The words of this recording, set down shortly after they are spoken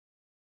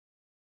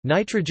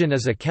Nitrogen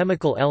is a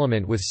chemical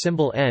element with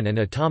symbol N and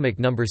atomic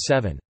number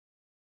 7.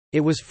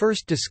 It was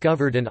first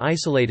discovered and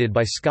isolated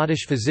by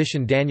Scottish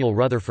physician Daniel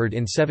Rutherford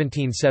in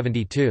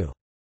 1772.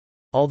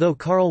 Although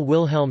Carl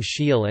Wilhelm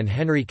Scheele and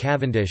Henry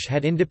Cavendish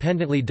had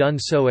independently done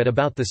so at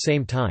about the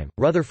same time,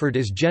 Rutherford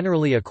is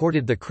generally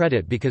accorded the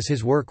credit because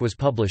his work was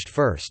published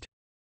first.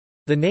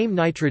 The name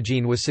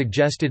nitrogene was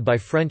suggested by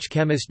French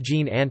chemist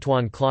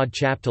Jean-Antoine Claude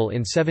Chaptal in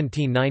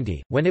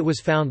 1790, when it was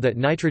found that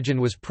nitrogen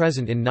was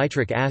present in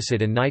nitric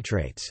acid and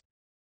nitrates.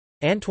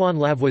 Antoine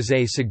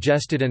Lavoisier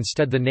suggested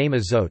instead the name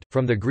azote,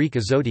 from the Greek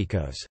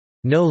azotikos,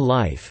 no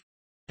life.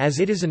 As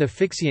it is an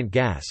asphyxiant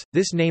gas,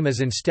 this name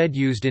is instead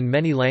used in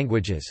many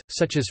languages,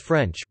 such as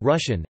French,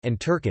 Russian, and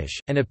Turkish,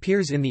 and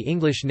appears in the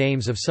English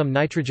names of some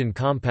nitrogen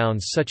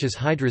compounds such as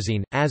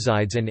hydrazine,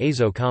 azides and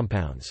azo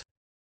compounds.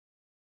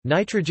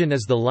 Nitrogen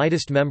is the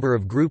lightest member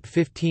of group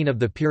 15 of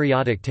the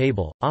periodic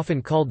table, often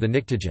called the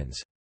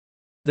pnictogens.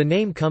 The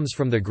name comes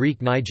from the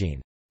Greek nigene,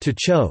 to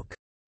choke,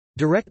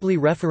 directly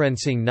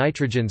referencing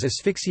nitrogen's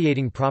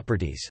asphyxiating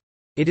properties.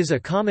 It is a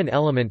common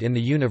element in the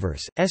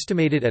universe,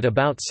 estimated at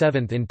about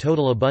 7th in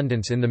total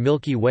abundance in the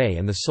Milky Way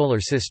and the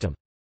Solar System.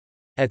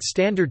 At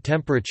standard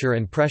temperature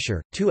and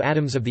pressure, two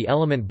atoms of the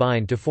element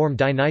bind to form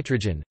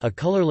dinitrogen, a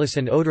colorless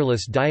and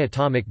odorless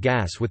diatomic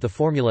gas with the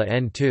formula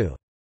N2.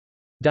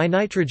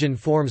 Dinitrogen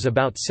forms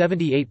about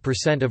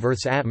 78% of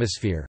Earth's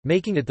atmosphere,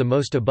 making it the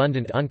most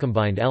abundant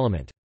uncombined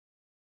element.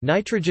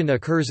 Nitrogen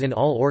occurs in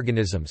all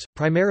organisms,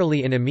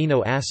 primarily in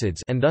amino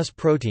acids and thus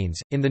proteins,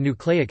 in the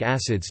nucleic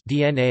acids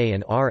DNA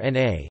and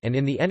RNA, and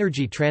in the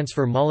energy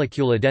transfer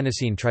molecule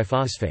adenosine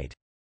triphosphate.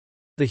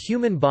 The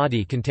human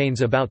body contains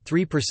about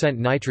 3%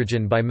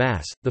 nitrogen by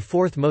mass, the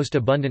fourth most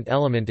abundant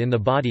element in the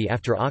body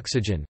after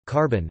oxygen,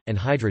 carbon, and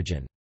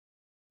hydrogen.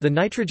 The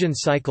nitrogen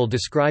cycle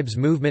describes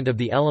movement of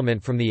the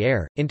element from the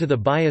air, into the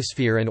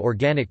biosphere and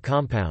organic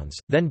compounds,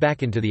 then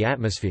back into the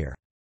atmosphere.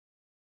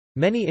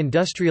 Many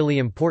industrially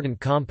important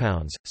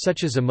compounds,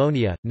 such as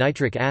ammonia,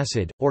 nitric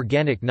acid,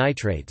 organic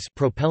nitrates,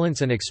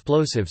 propellants and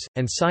explosives,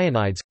 and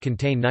cyanides,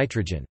 contain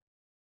nitrogen.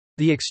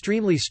 The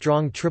extremely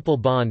strong triple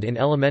bond in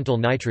elemental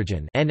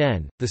nitrogen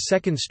NN, the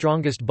second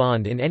strongest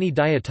bond in any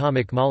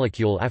diatomic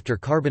molecule after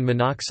carbon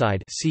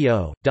monoxide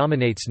CO,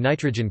 dominates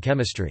nitrogen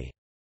chemistry.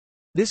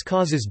 This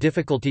causes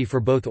difficulty for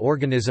both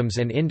organisms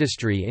and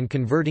industry in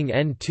converting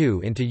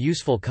N2 into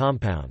useful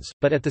compounds,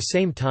 but at the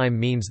same time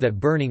means that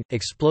burning,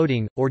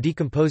 exploding, or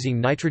decomposing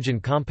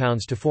nitrogen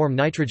compounds to form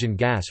nitrogen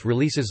gas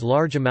releases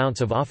large amounts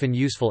of often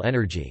useful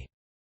energy.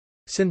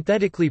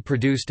 Synthetically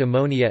produced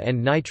ammonia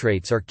and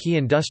nitrates are key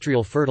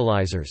industrial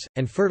fertilizers,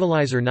 and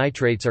fertilizer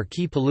nitrates are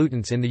key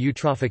pollutants in the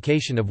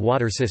eutrophication of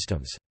water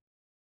systems.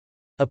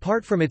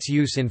 Apart from its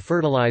use in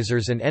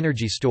fertilizers and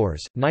energy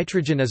stores,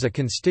 nitrogen is a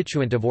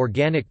constituent of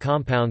organic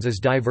compounds as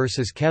diverse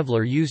as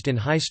Kevlar used in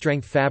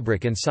high-strength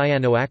fabric and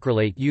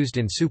cyanoacrylate used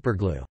in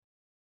superglue.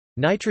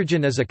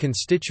 Nitrogen is a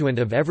constituent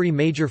of every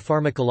major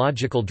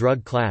pharmacological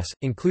drug class,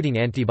 including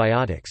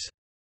antibiotics.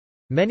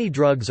 Many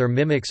drugs are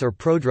mimics or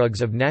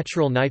prodrugs of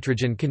natural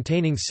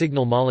nitrogen-containing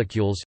signal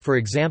molecules, for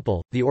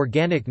example, the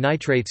organic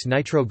nitrates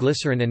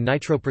nitroglycerin and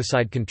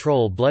nitroprusside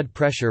control blood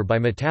pressure by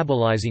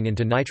metabolizing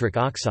into nitric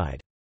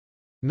oxide.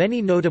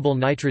 Many notable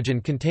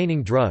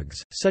nitrogen-containing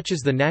drugs, such as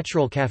the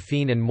natural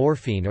caffeine and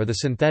morphine or the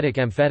synthetic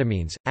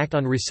amphetamines, act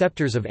on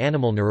receptors of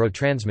animal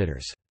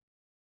neurotransmitters.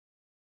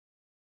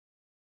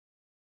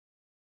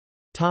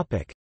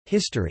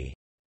 History.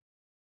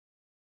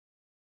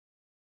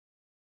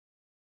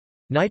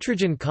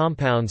 Nitrogen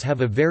compounds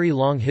have a very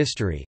long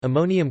history,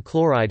 ammonium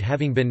chloride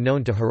having been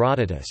known to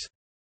Herodotus.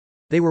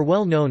 They were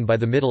well known by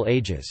the Middle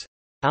Ages.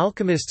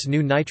 Alchemists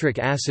knew nitric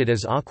acid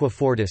as aqua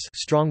fortis,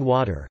 strong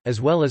water,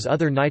 as well as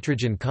other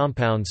nitrogen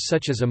compounds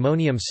such as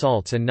ammonium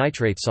salts and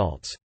nitrate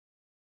salts.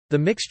 The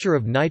mixture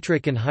of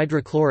nitric and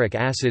hydrochloric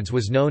acids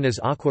was known as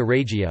aqua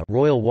regia,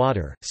 royal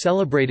water,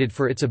 celebrated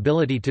for its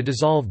ability to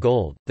dissolve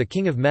gold, the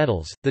king of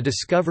metals. The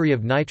discovery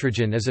of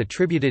nitrogen is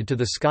attributed to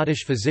the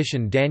Scottish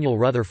physician Daniel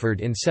Rutherford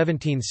in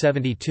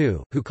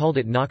 1772, who called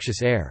it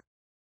noxious air.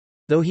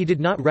 Though he did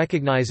not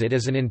recognize it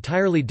as an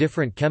entirely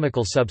different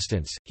chemical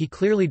substance, he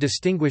clearly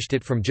distinguished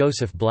it from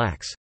Joseph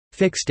Black's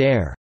fixed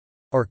air,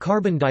 or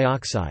carbon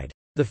dioxide.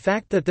 The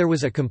fact that there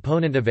was a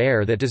component of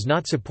air that does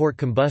not support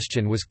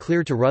combustion was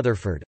clear to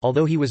Rutherford,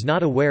 although he was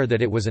not aware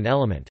that it was an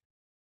element.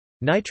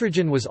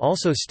 Nitrogen was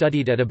also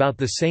studied at about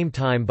the same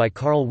time by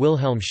Carl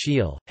Wilhelm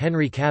Scheele,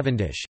 Henry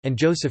Cavendish, and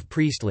Joseph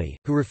Priestley,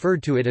 who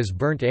referred to it as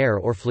burnt air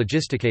or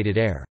phlogisticated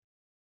air.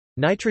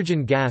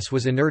 Nitrogen gas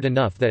was inert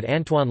enough that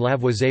Antoine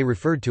Lavoisier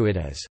referred to it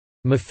as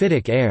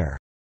mephitic air,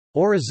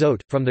 or azote,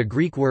 from the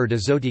Greek word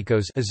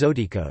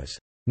azotikos,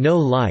 no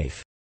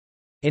life.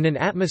 In an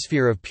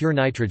atmosphere of pure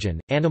nitrogen,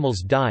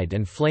 animals died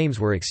and flames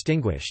were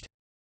extinguished.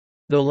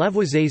 Though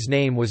Lavoisier's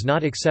name was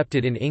not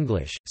accepted in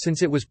English,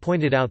 since it was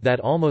pointed out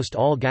that almost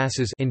all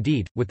gases,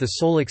 indeed, with the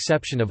sole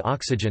exception of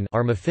oxygen,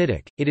 are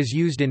mephitic, it is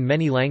used in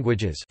many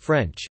languages: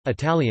 French,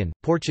 Italian,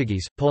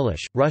 Portuguese,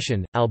 Polish,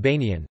 Russian,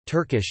 Albanian,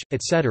 Turkish,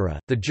 etc.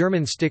 The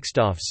German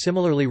Stickstoff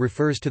similarly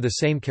refers to the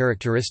same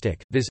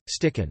characteristic, viz.,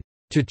 sticken,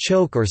 to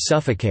choke or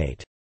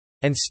suffocate,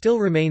 and still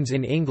remains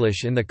in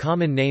English in the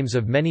common names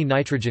of many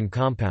nitrogen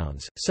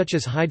compounds, such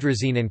as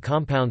hydrazine and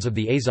compounds of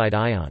the azide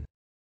ion.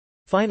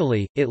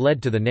 Finally, it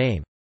led to the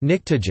name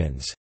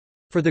pnictogens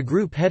for the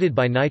group headed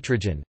by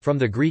nitrogen, from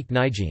the Greek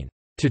nigene,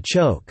 to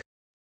choke.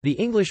 The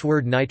English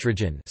word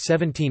nitrogen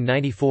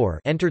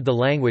 1794 entered the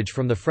language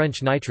from the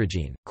French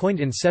nitrogène, coined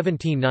in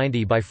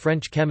 1790 by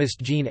French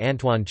chemist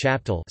Jean-Antoine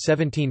Chaptal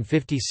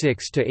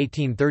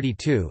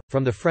 (1756–1832),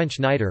 from the French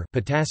nitre,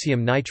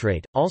 potassium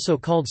nitrate, also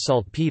called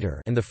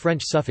saltpeter, and the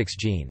French suffix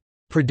gene,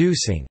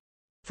 producing,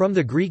 from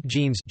the Greek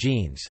genes,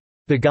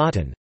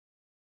 begotten.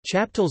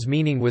 Chaptal's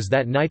meaning was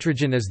that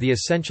nitrogen is the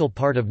essential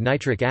part of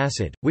nitric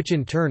acid, which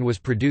in turn was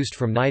produced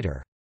from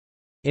nitre.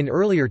 In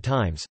earlier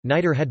times,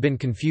 nitre had been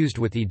confused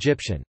with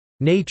Egyptian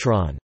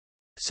natron,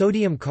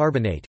 sodium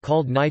carbonate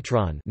called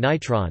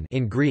nitron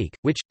in Greek,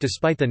 which,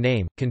 despite the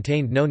name,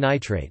 contained no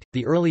nitrate.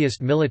 The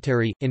earliest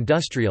military,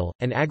 industrial,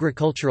 and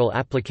agricultural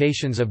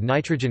applications of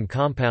nitrogen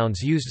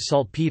compounds used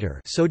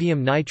saltpeter,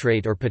 sodium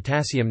nitrate or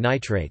potassium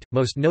nitrate,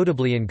 most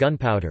notably in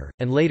gunpowder,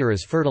 and later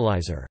as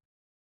fertilizer.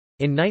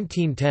 In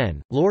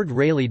 1910, Lord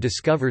Rayleigh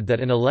discovered that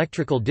an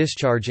electrical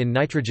discharge in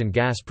nitrogen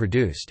gas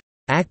produced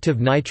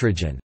active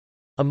nitrogen,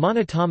 a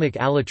monatomic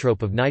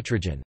allotrope of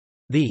nitrogen.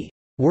 The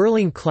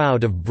whirling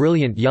cloud of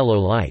brilliant yellow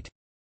light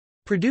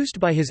produced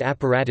by his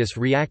apparatus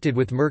reacted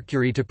with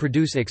mercury to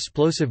produce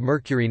explosive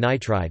mercury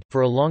nitride.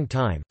 For a long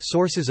time,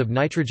 sources of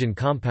nitrogen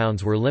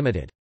compounds were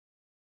limited.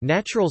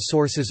 Natural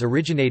sources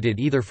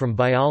originated either from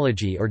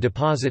biology or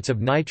deposits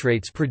of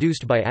nitrates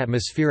produced by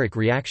atmospheric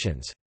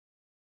reactions.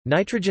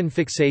 Nitrogen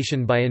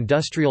fixation by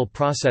industrial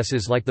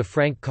processes like the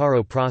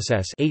Frank-Caro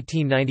process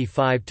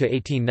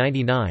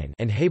 (1895–1899)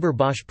 and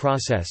Haber-Bosch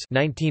process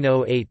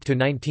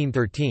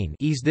 (1908–1913)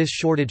 eased this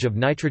shortage of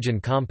nitrogen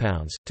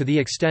compounds, to the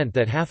extent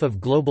that half of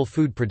global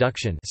food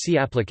production (see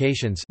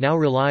applications) now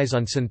relies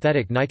on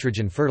synthetic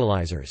nitrogen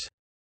fertilizers.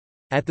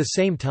 At the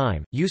same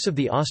time, use of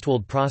the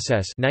Ostwald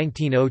process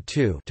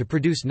 (1902) to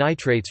produce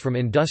nitrates from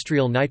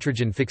industrial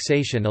nitrogen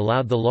fixation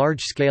allowed the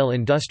large-scale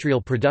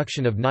industrial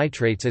production of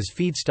nitrates as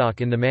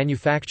feedstock in the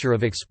manufacture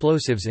of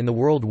explosives in the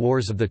world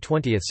wars of the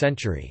 20th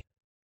century.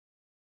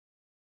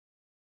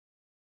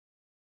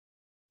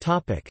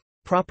 Topic: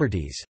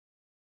 Properties.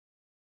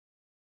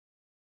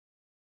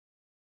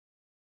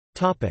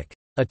 Topic: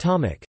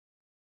 Atomic.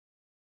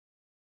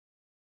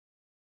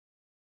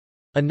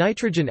 A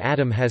nitrogen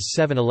atom has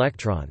 7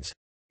 electrons.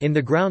 In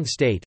the ground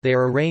state, they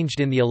are arranged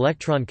in the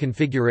electron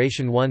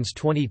configuration 1s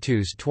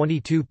 22s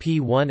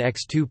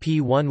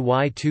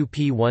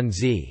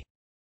 22p1x2p1y2p1z.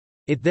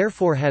 It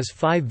therefore has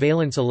 5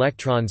 valence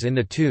electrons in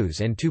the 2s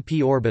and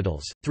 2p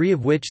orbitals, 3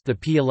 of which the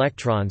p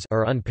electrons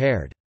are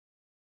unpaired.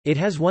 It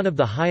has one of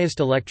the highest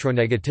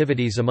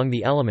electronegativities among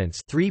the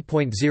elements,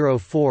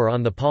 3.04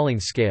 on the Pauling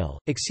scale,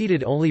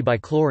 exceeded only by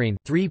chlorine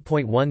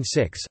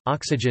 3.16,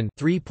 oxygen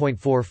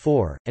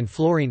 3.44, and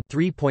fluorine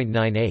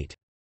 3.98.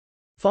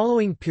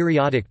 Following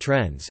periodic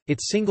trends,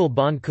 its single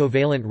bond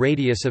covalent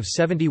radius of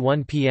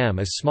 71 pm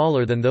is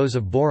smaller than those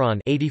of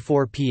boron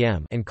 84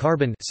 pm and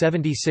carbon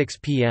 76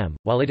 pm,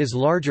 while it is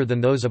larger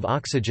than those of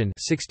oxygen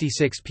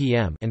 66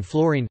 pm and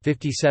fluorine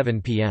 57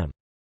 pm.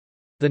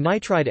 The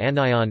nitride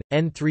anion,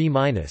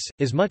 N3-,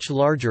 is much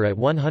larger at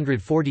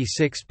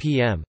 146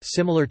 pm,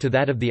 similar to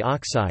that of the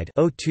oxide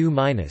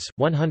O2-,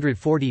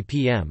 140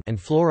 pm and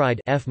fluoride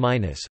F-,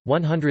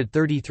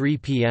 133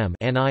 pm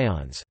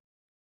anions.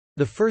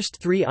 The first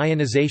 3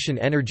 ionization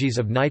energies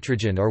of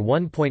nitrogen are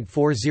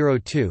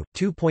 1.402,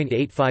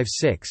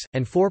 2.856,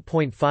 and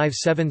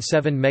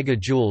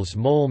 4.577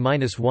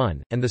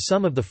 MJ/mol-1, and the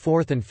sum of the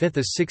fourth and fifth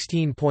is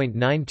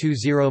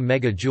 16.920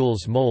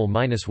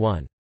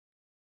 MJ/mol-1.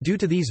 Due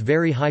to these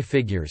very high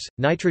figures,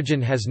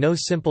 nitrogen has no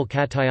simple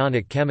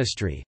cationic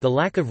chemistry. The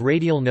lack of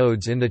radial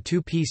nodes in the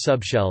 2p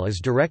subshell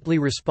is directly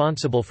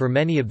responsible for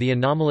many of the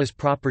anomalous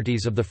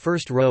properties of the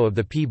first row of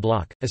the p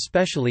block,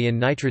 especially in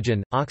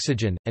nitrogen,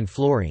 oxygen, and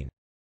fluorine.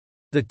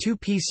 The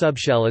 2p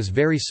subshell is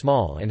very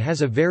small and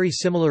has a very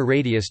similar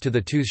radius to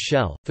the 2s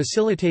shell,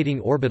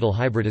 facilitating orbital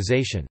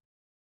hybridization.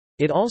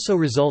 It also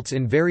results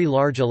in very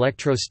large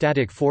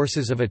electrostatic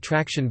forces of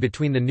attraction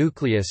between the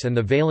nucleus and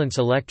the valence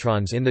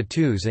electrons in the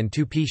 2s and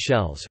 2p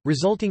shells,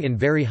 resulting in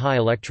very high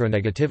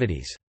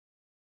electronegativities.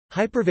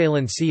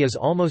 Hypervalency is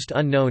almost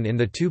unknown in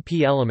the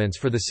 2p elements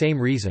for the same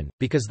reason,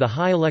 because the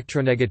high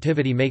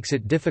electronegativity makes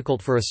it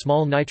difficult for a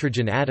small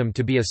nitrogen atom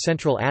to be a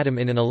central atom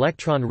in an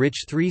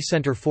electron-rich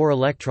 3-center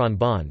 4-electron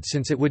bond,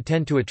 since it would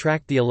tend to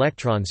attract the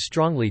electrons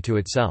strongly to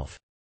itself.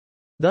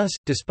 Thus,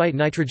 despite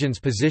nitrogen's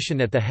position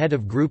at the head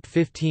of group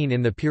 15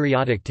 in the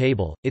periodic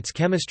table, its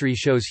chemistry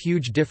shows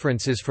huge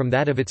differences from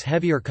that of its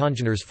heavier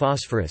congeners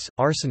phosphorus,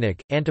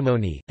 arsenic,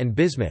 antimony, and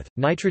bismuth.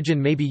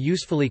 Nitrogen may be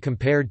usefully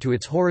compared to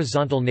its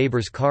horizontal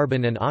neighbors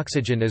carbon and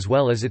oxygen as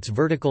well as its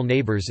vertical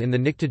neighbors in the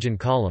pnictogen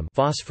column,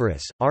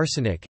 phosphorus,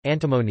 arsenic,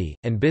 antimony,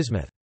 and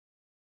bismuth.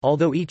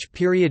 Although each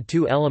period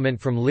 2 element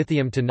from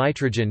lithium to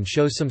nitrogen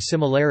shows some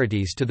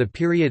similarities to the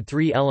period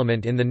 3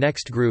 element in the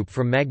next group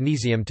from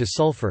magnesium to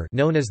sulfur,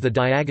 known as the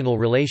diagonal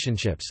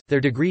relationships, their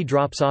degree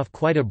drops off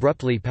quite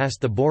abruptly past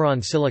the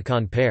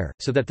boron-silicon pair,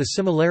 so that the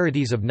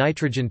similarities of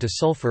nitrogen to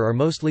sulfur are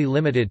mostly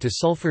limited to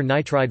sulfur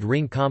nitride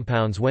ring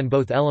compounds when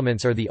both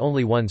elements are the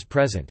only ones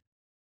present.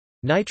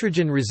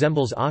 Nitrogen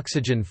resembles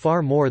oxygen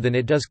far more than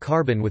it does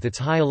carbon with its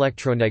high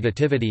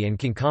electronegativity and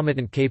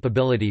concomitant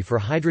capability for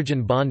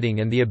hydrogen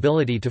bonding and the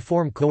ability to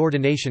form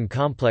coordination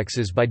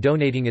complexes by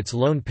donating its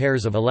lone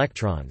pairs of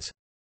electrons.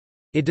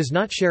 It does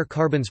not share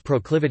carbon's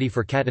proclivity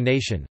for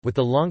catenation, with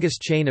the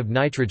longest chain of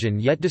nitrogen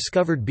yet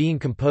discovered being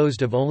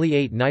composed of only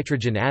 8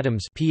 nitrogen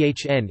atoms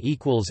pH N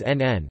equals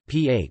Nn,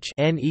 pH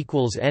N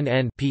equals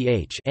Nn,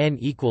 pH N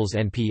equals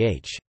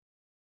NpH.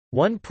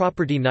 One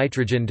property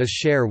nitrogen does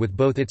share with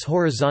both its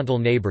horizontal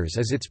neighbors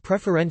is its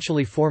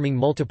preferentially forming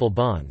multiple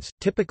bonds,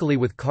 typically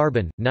with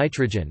carbon,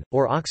 nitrogen,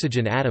 or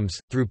oxygen atoms,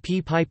 through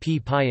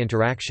pi-pi-pi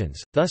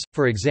interactions. Thus,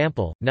 for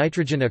example,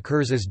 nitrogen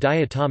occurs as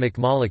diatomic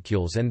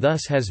molecules and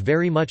thus has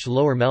very much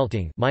lower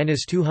melting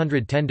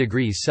 (-210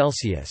 degrees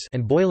Celsius)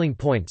 and boiling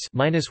points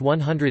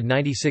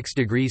 (-196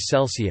 degrees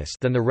Celsius)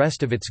 than the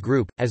rest of its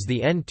group, as the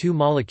N2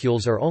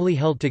 molecules are only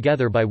held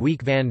together by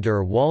weak van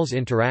der Waals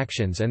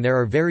interactions and there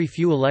are very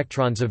few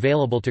electrons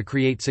available to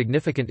create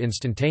significant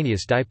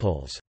instantaneous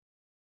dipoles.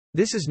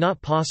 This is not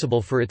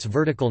possible for its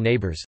vertical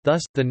neighbors,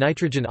 thus, the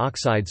nitrogen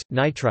oxides,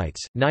 nitrites,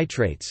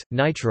 nitrates,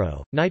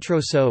 nitro,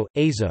 nitroso,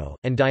 azo,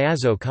 and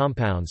diazo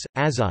compounds,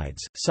 azides,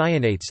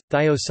 cyanates,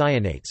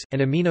 thiocyanates,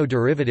 and amino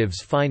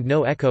derivatives find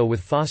no echo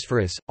with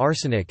phosphorus,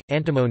 arsenic,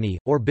 antimony,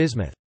 or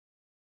bismuth.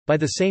 By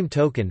the same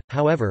token,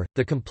 however,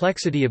 the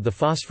complexity of the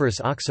phosphorus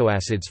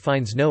oxoacids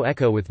finds no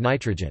echo with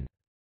nitrogen.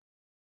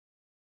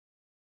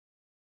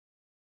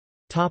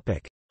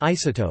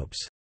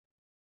 Isotopes.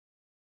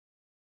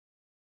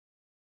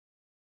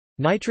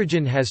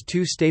 Nitrogen has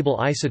two stable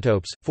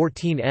isotopes,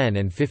 14N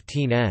and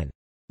 15N.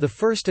 The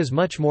first is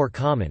much more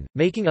common,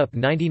 making up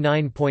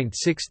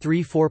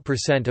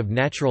 99.634% of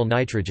natural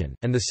nitrogen,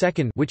 and the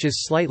second, which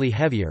is slightly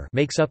heavier,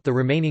 makes up the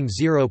remaining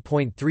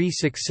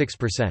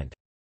 0.366%.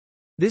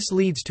 This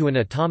leads to an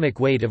atomic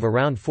weight of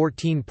around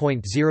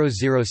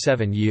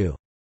 14.007 U.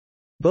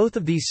 Both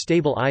of these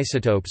stable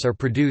isotopes are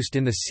produced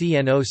in the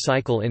CNO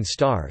cycle in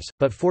stars,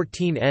 but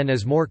 14N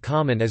is more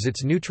common as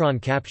its neutron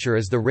capture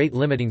is the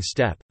rate-limiting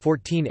step.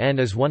 14N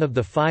is one of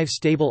the 5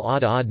 stable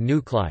odd-odd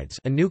nuclides,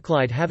 a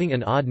nuclide having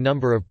an odd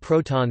number of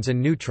protons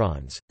and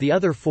neutrons. The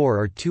other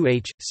 4 are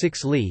 2H,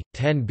 6 Li,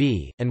 10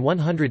 B, and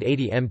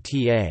 180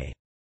 MTA.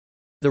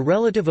 The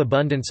relative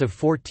abundance of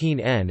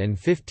 14N and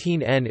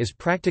 15N is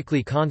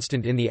practically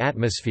constant in the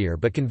atmosphere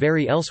but can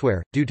vary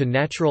elsewhere, due to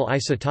natural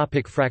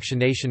isotopic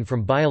fractionation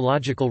from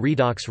biological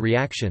redox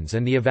reactions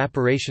and the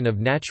evaporation of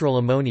natural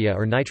ammonia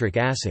or nitric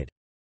acid.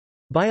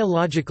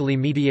 Biologically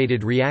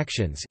mediated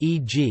reactions,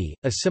 e.g.,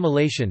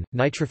 assimilation,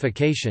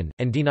 nitrification,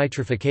 and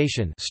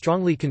denitrification,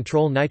 strongly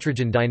control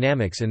nitrogen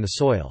dynamics in the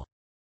soil.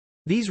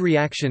 These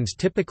reactions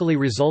typically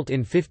result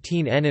in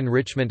 15N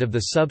enrichment of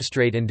the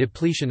substrate and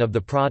depletion of the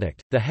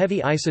product. The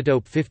heavy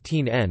isotope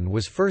 15N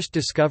was first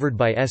discovered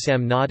by S.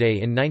 M. Nade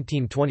in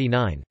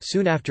 1929,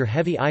 soon after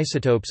heavy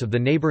isotopes of the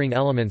neighboring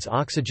elements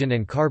oxygen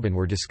and carbon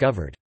were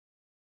discovered.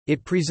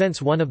 It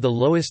presents one of the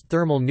lowest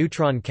thermal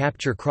neutron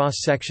capture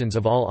cross-sections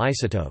of all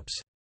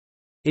isotopes.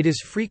 It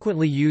is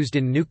frequently used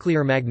in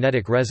nuclear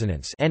magnetic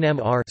resonance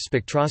 (NMR)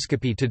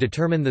 spectroscopy to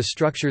determine the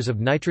structures of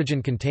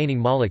nitrogen-containing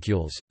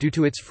molecules, due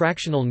to its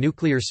fractional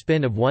nuclear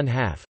spin of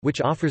 1/2,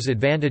 which offers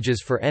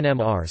advantages for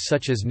NMR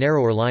such as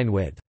narrower line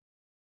width.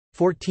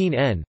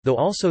 14N, though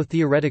also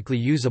theoretically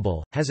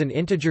usable, has an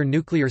integer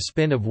nuclear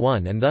spin of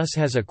 1 and thus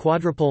has a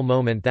quadrupole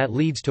moment that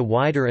leads to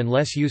wider and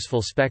less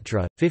useful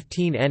spectra.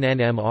 15N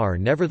NMR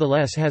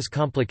nevertheless has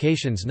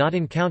complications not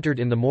encountered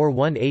in the more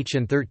 1H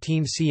and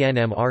 13C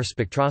NMR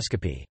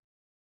spectroscopy.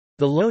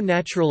 The low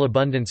natural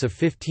abundance of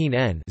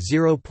 15N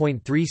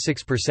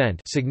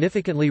 (0.36%)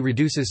 significantly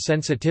reduces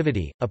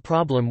sensitivity, a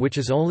problem which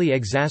is only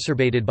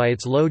exacerbated by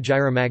its low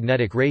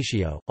gyromagnetic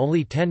ratio,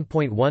 only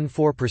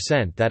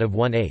 10.14% that of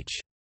 1H.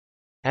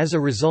 As a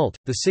result,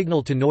 the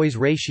signal-to-noise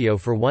ratio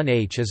for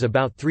 1H is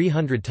about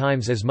 300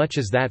 times as much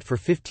as that for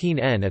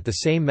 15N at the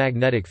same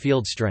magnetic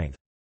field strength.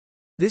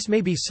 This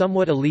may be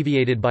somewhat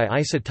alleviated by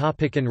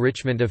isotopic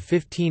enrichment of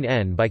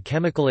 15N by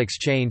chemical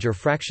exchange or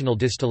fractional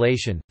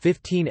distillation.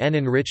 15N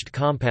enriched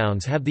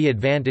compounds have the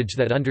advantage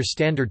that under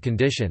standard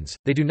conditions,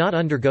 they do not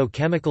undergo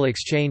chemical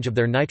exchange of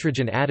their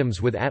nitrogen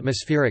atoms with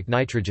atmospheric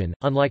nitrogen,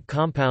 unlike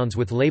compounds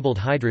with labeled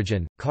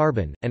hydrogen,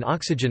 carbon, and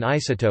oxygen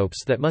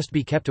isotopes that must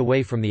be kept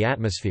away from the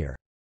atmosphere.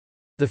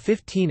 The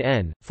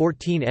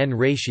 15N/14N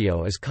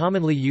ratio is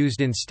commonly used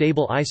in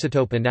stable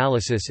isotope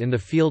analysis in the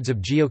fields of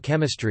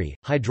geochemistry,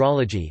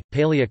 hydrology,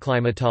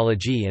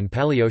 paleoclimatology and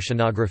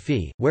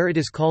paleoceanography, where it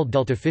is called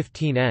delta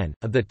 15N.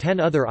 Of the 10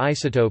 other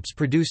isotopes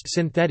produced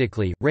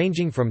synthetically,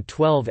 ranging from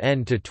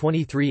 12N to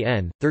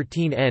 23N,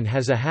 13N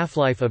has a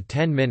half-life of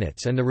 10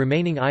 minutes and the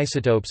remaining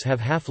isotopes have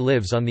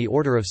half-lives on the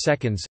order of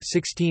seconds,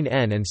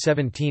 16N and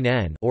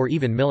 17N, or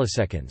even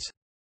milliseconds.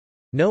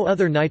 No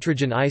other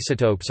nitrogen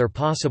isotopes are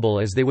possible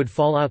as they would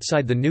fall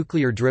outside the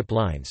nuclear drip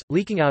lines,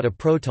 leaking out a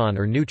proton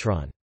or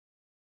neutron.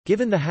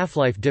 Given the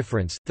half-life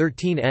difference,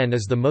 13N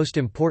is the most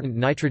important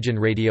nitrogen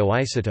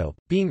radioisotope,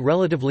 being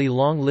relatively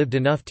long-lived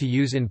enough to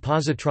use in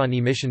positron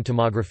emission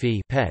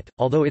tomography (PET),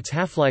 although its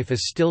half-life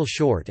is still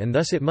short and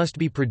thus it must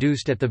be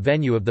produced at the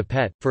venue of the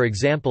PET, for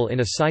example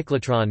in a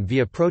cyclotron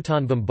via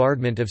proton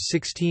bombardment of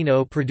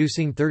 16O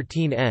producing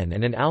 13N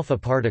and an alpha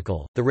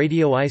particle. The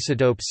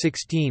radioisotope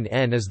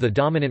 16N is the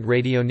dominant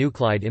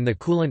radionuclide in the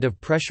coolant of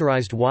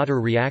pressurized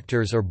water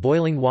reactors or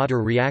boiling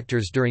water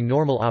reactors during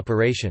normal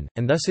operation,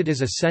 and thus it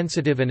is a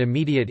sensitive and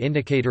immediate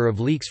indicator of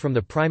leaks from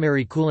the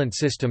primary coolant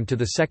system to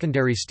the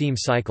secondary steam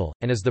cycle,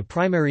 and is the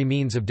primary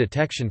means of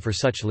detection for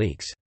such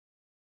leaks.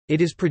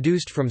 It is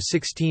produced from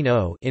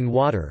 16O in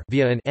water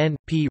via an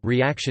N-P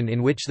reaction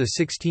in which the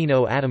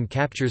 16O atom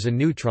captures a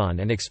neutron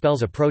and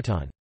expels a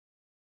proton.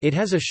 It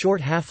has a short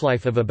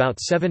half-life of about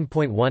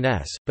 7.1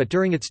 s, but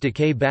during its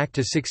decay back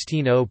to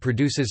 16O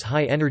produces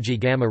high-energy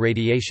gamma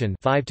radiation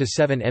 5 to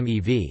 7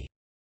 MeV.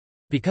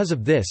 Because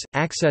of this,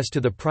 access to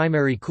the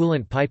primary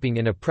coolant piping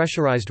in a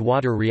pressurized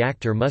water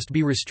reactor must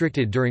be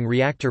restricted during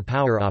reactor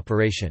power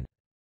operation.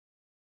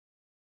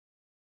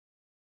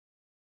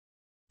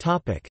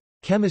 Topic: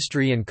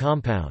 Chemistry and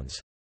compounds.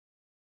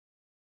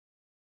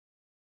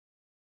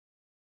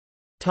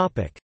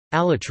 Topic: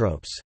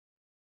 Allotropes.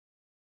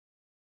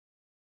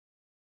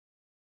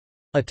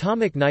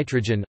 Atomic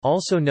nitrogen,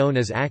 also known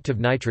as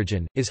active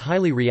nitrogen, is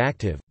highly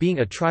reactive, being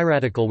a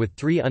triradical with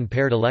 3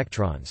 unpaired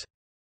electrons.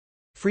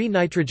 Free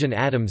nitrogen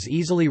atoms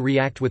easily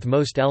react with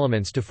most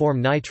elements to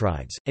form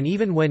nitrides, and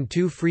even when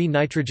 2 free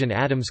nitrogen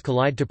atoms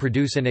collide to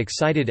produce an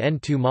excited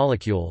N2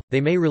 molecule, they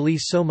may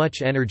release so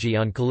much energy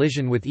on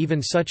collision with even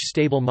such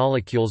stable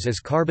molecules as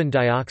carbon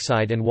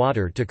dioxide and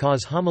water to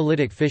cause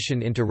homolytic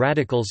fission into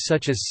radicals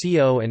such as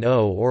CO and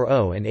O or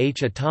O and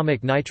H.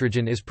 Atomic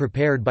nitrogen is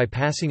prepared by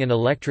passing an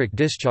electric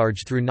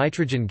discharge through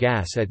nitrogen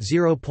gas at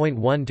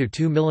 0.1 to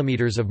 2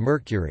 mm of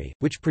mercury,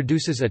 which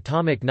produces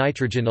atomic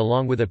nitrogen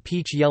along with a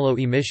peach-yellow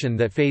emission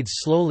that fades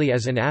slowly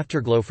as an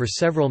afterglow for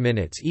several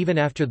minutes even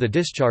after the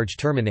discharge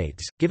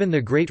terminates. Given the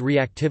great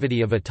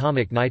reactivity of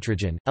atomic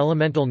nitrogen,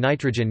 elemental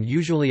nitrogen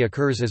usually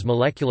occurs as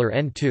molecular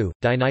N2,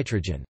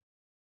 dinitrogen.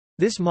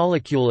 This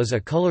molecule is a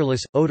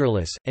colorless,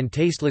 odorless, and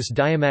tasteless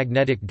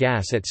diamagnetic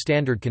gas at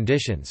standard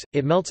conditions.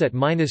 It melts at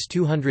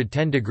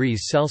 -210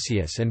 degrees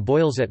Celsius and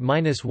boils at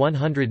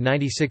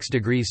 -196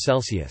 degrees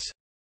Celsius.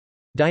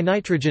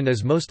 Dinitrogen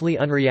is mostly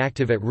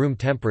unreactive at room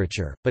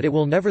temperature, but it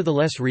will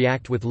nevertheless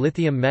react with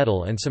lithium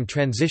metal and some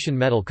transition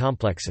metal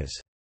complexes.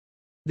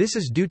 This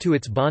is due to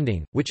its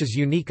bonding, which is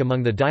unique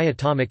among the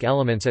diatomic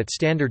elements at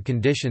standard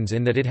conditions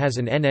in that it has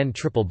an NN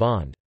triple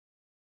bond.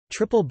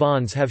 Triple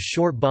bonds have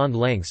short bond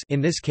lengths, in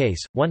this case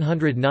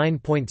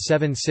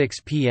 109.76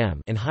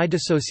 pm, and high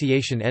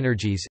dissociation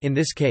energies, in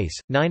this case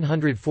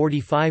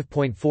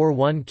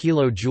 945.41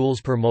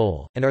 kJ per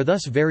mole, and are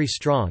thus very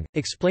strong,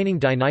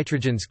 explaining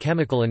dinitrogen's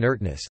chemical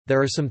inertness.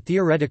 There are some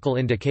theoretical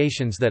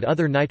indications that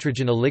other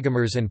nitrogen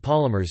oligomers and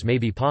polymers may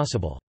be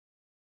possible.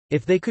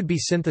 If they could be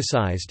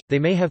synthesized, they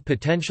may have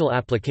potential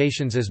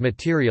applications as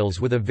materials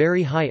with a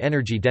very high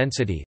energy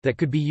density, that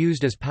could be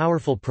used as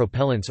powerful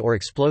propellants or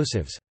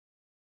explosives.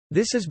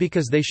 This is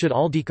because they should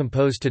all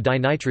decompose to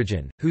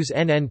dinitrogen, whose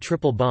NN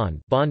triple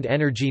bond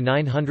energy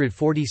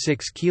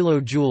 946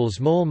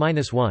 kJ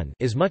mol-1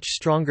 is much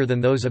stronger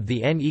than those of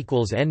the N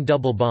equals N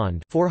double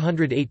bond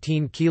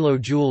 418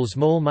 kJ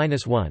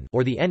mol-1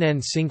 or the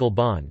NN single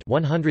bond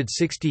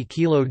 160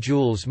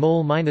 kJ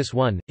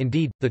mol-1.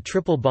 Indeed, the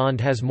triple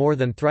bond has more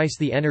than thrice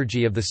the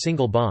energy of the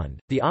single bond.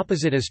 The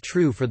opposite is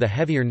true for the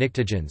heavier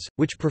pnictogens,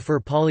 which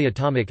prefer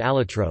polyatomic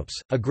allotropes.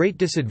 A great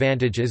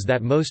disadvantage is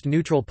that most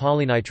neutral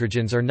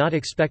polynitrogens are not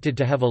expected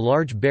to have a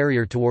large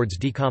barrier towards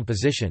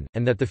decomposition,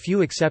 and that the few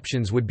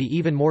exceptions would be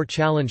even more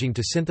challenging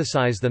to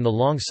synthesize than the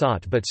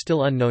long-sought but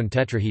still unknown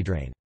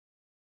tetrahedrane.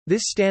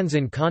 This stands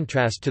in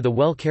contrast to the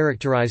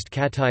well-characterized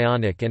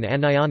cationic and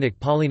anionic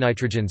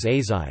polynitrogens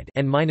azide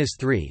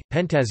N-3,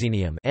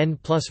 pentazenium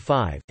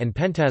N+5, and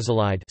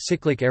pentazolide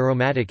cyclic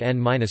aromatic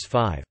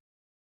N-5.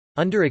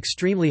 Under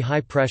extremely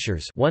high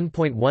pressures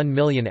 1.1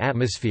 million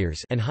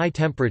atmospheres and high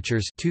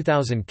temperatures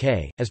 2000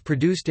 K, as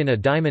produced in a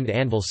diamond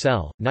anvil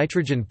cell,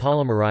 nitrogen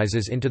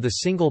polymerizes into the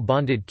single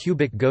bonded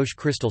cubic gauche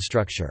crystal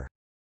structure.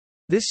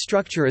 This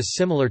structure is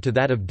similar to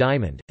that of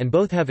diamond, and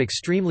both have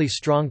extremely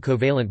strong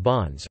covalent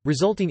bonds,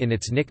 resulting in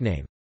its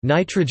nickname,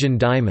 nitrogen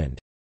diamond.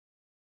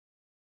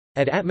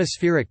 At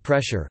atmospheric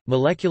pressure,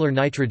 molecular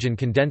nitrogen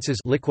condenses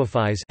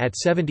liquefies at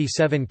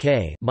 77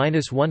 K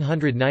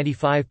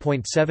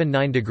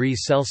 (-195.79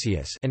 degrees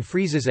Celsius) and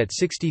freezes at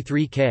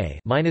 63 K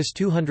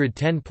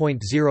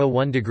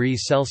 (-210.01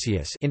 degrees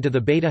Celsius) into the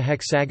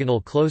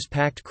beta-hexagonal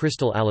close-packed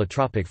crystal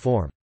allotropic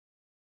form.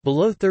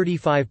 Below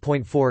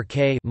 35.4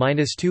 K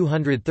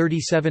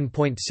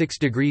 (-237.6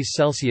 degrees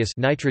Celsius)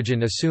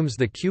 nitrogen assumes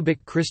the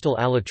cubic crystal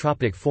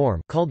allotropic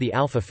form called the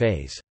alpha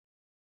phase.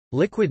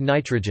 Liquid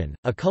nitrogen,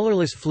 a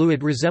colorless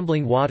fluid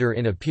resembling water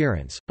in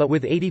appearance, but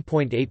with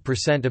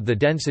 80.8% of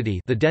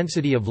the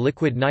density of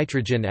liquid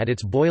nitrogen at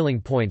its boiling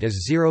point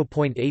is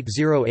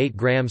 0.808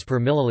 grams per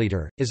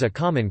milliliter, is a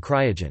common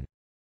cryogen.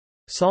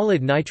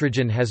 Solid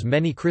nitrogen has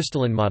many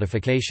crystalline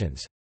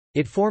modifications.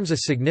 It forms a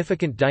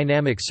significant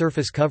dynamic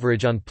surface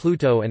coverage on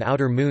Pluto and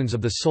outer moons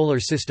of the Solar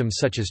System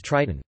such as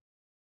Triton.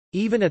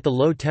 Even at the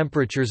low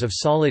temperatures of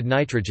solid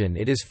nitrogen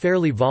it is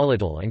fairly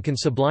volatile and can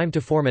sublime to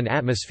form an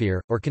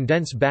atmosphere, or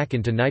condense back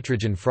into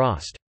nitrogen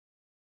frost.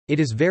 It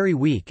is very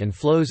weak and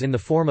flows in the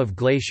form of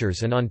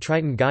glaciers, and on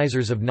Triton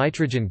geysers of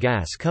nitrogen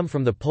gas come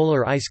from the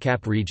polar ice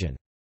cap region.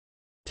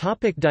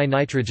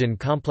 Dinitrogen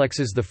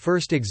complexes. The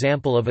first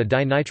example of a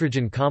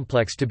dinitrogen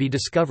complex to be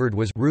discovered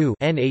was Ru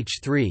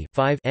NH3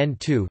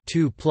 5N2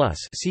 2+,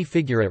 see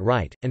figure at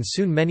right, and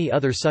soon many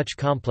other such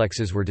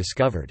complexes were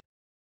discovered.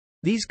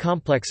 These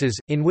complexes,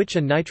 in which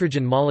a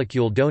nitrogen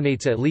molecule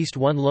donates at least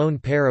one lone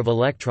pair of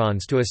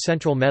electrons to a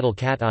central metal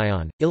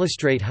cation,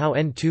 illustrate how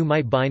N2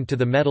 might bind to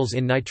the metals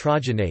in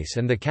nitrogenase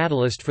and the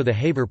catalyst for the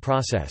Haber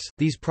process.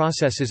 These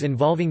processes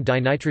involving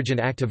dinitrogen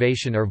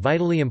activation are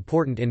vitally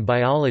important in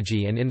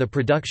biology and in the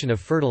production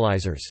of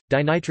fertilizers.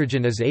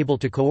 Dinitrogen is able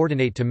to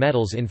coordinate to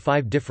metals in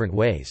 5 different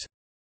ways.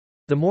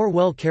 The more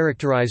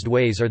well-characterized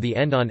ways are the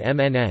end-on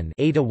MNN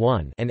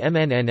eta-1 and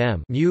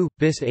MNNM mu,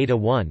 bis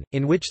eta-1,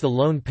 in which the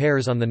lone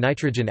pairs on the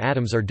nitrogen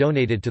atoms are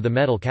donated to the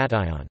metal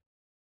cation.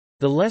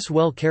 The less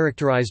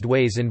well-characterized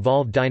ways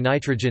involve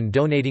dinitrogen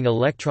donating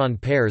electron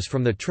pairs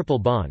from the triple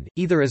bond,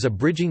 either as a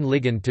bridging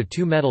ligand to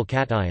 2 metal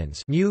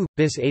cations mu,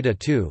 bis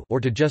eta-2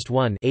 or to just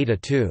one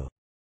eta-2.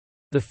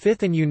 The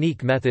fifth and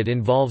unique method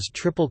involves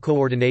triple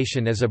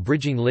coordination as a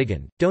bridging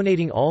ligand,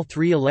 donating all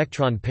 3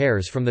 electron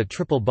pairs from the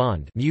triple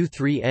bond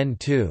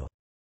mu3N2.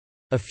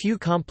 A few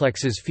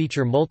complexes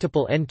feature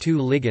multiple N2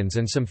 ligands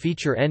and some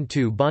feature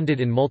N2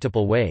 bonded in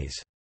multiple ways.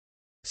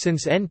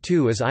 Since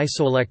N2 is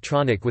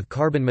isoelectronic with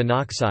carbon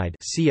monoxide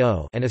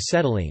 (CO) and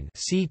acetylene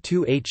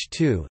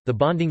 (C2H2), the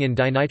bonding in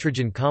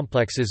dinitrogen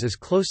complexes is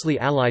closely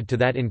allied to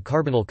that in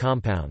carbonyl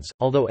compounds,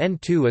 although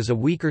N2 is a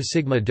weaker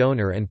sigma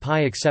donor and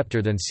pi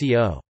acceptor than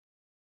CO.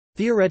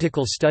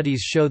 Theoretical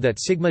studies show that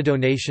sigma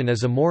donation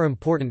is a more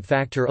important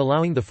factor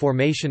allowing the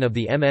formation of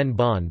the Mn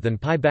bond than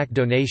pi back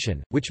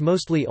donation, which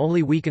mostly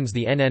only weakens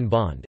the Nn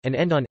bond, and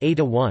end-on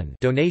eta-1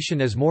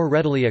 donation is more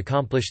readily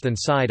accomplished than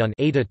side-on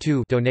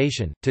eta-2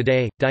 donation.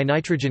 Today,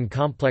 dinitrogen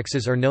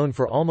complexes are known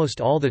for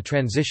almost all the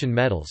transition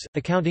metals,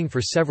 accounting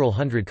for several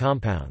hundred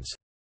compounds.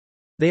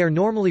 They are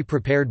normally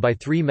prepared by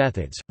 3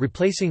 methods,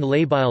 replacing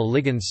labile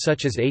ligands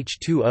such as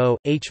H2O,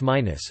 H-,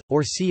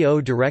 or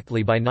CO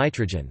directly by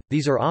nitrogen.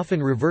 These are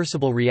often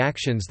reversible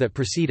reactions that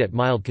proceed at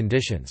mild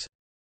conditions.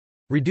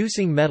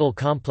 Reducing metal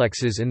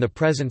complexes in the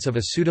presence of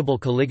a suitable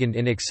coligand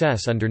in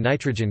excess under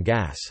nitrogen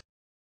gas.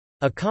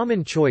 A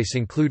common choice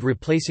include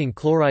replacing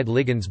chloride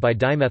ligands by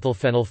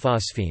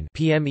dimethylphenylphosphine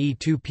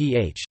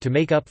 (PME2PH) to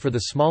make up for the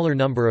smaller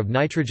number of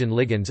nitrogen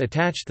ligands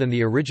attached than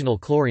the original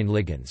chlorine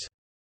ligands.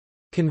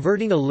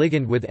 Converting a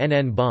ligand with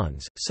NN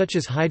bonds, such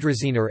as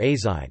hydrazine or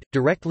azide,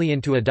 directly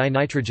into a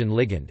dinitrogen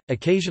ligand.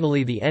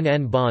 Occasionally the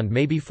NN bond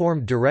may be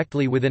formed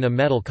directly within a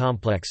metal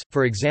complex,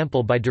 for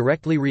example by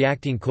directly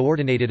reacting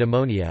coordinated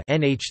ammonia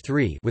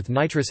 (NH3) with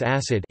nitrous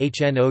acid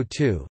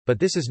 (HNO2), but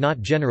this is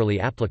not generally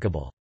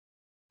applicable.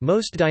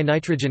 Most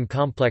dinitrogen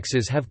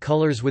complexes have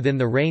colors within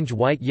the range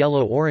white,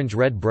 yellow, orange,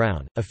 red,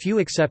 brown. A few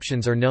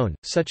exceptions are known,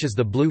 such as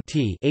the blue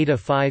T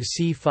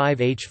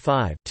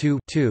eta-5C5H5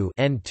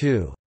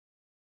 2N2.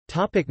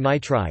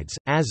 Nitrides,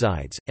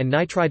 azides, and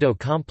nitrido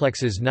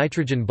complexes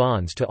nitrogen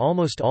bonds to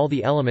almost all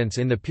the elements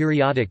in the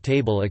periodic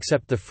table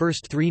except the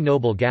first 3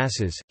 noble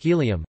gases,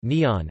 helium,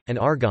 neon, and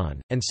argon,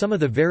 and some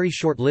of the very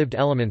short-lived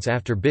elements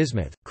after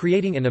bismuth,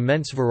 creating an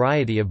immense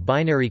variety of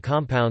binary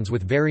compounds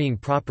with varying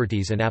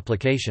properties and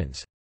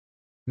applications.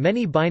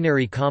 Many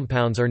binary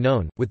compounds are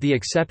known, with the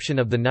exception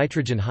of the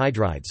nitrogen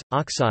hydrides,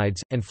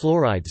 oxides, and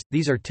fluorides.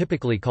 These are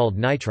typically called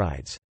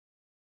nitrides.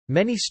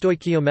 Many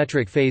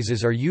stoichiometric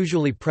phases are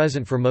usually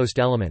present for most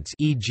elements,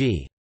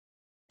 e.g.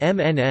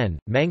 MNN,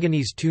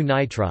 manganese 2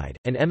 nitride,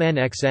 and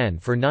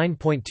MNXN for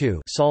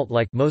 9.2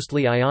 salt-like,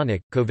 mostly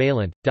ionic,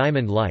 covalent,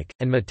 diamond-like,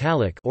 and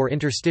metallic or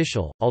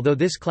interstitial, although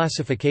this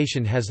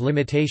classification has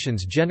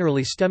limitations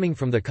generally stemming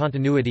from the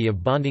continuity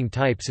of bonding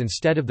types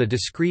instead of the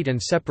discrete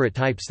and separate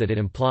types that it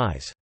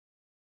implies.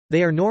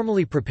 They are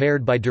normally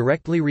prepared by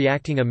directly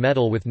reacting a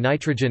metal with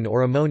nitrogen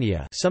or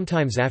ammonia,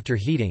 sometimes after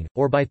heating,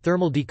 or by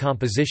thermal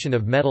decomposition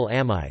of metal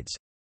amides.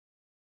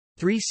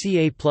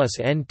 3Ca plus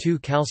N2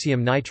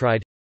 calcium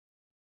nitride,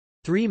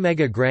 3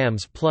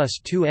 megagrams plus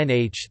 2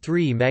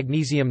 NH3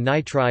 magnesium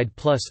nitride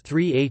plus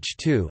 3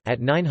 H2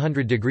 at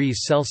 900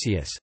 degrees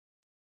Celsius.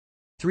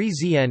 3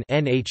 Zn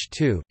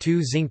NH2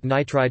 2 zinc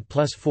nitride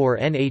plus 4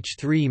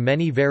 NH3.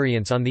 Many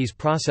variants on these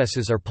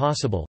processes are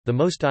possible. The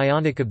most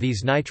ionic of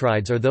these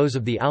nitrides are those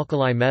of the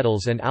alkali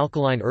metals and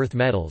alkaline earth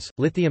metals.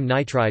 Lithium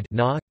nitride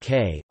Na,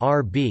 K,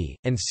 Rb,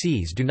 and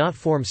Cs do not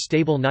form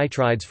stable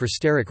nitrides for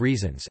steric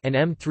reasons, and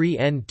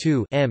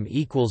M3N2 M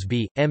equals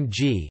B,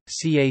 Mg,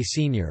 Ca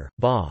senior,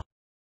 Ba.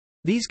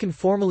 These can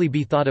formally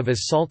be thought of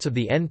as salts of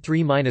the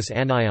N3-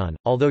 anion,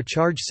 although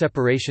charge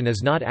separation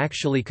is not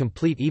actually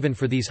complete even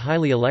for these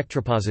highly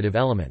electropositive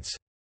elements.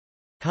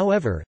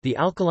 However, the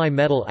alkali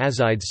metal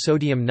azides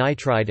sodium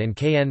nitride and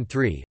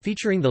Kn3,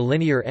 featuring the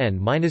linear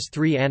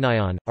N-3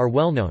 anion, are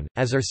well known,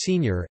 as are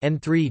senior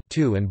N3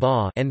 2 and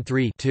Ba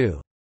N3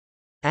 2.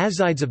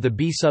 Azides of the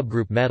B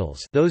subgroup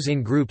metals, those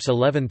in groups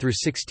 11 through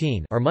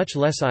 16, are much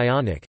less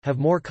ionic, have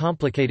more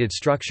complicated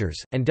structures,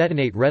 and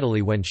detonate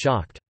readily when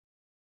shocked.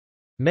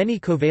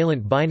 Many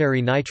covalent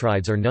binary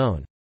nitrides are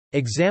known.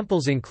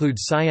 Examples include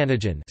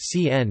cyanogen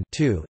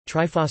 (Cn2),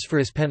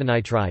 triphosphorus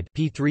pentanitride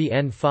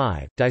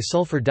 (P3N5),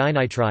 disulfur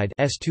dinitride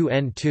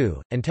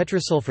 (S2N2), and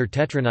tetrasulfur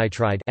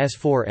tetranitride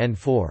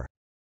 (S4N4).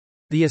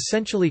 The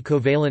essentially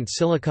covalent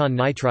silicon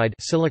nitride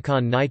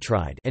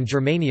and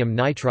germanium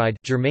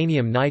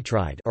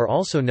nitride are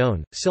also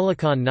known.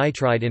 Silicon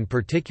nitride in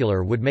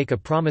particular would make a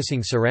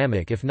promising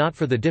ceramic if not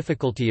for the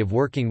difficulty of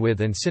working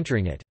with and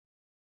sintering it.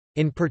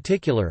 In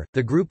particular,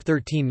 the group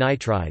 13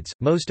 nitrides,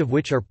 most of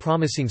which are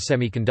promising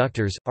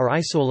semiconductors, are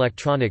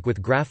isoelectronic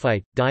with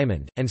graphite,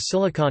 diamond, and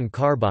silicon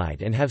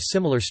carbide and have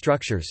similar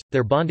structures.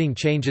 Their bonding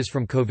changes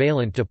from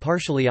covalent to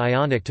partially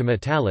ionic to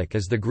metallic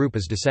as the group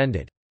is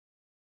descended.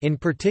 In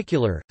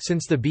particular,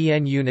 since the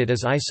Bn unit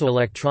is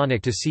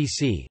isoelectronic to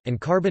Cc,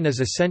 and carbon is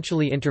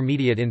essentially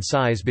intermediate in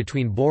size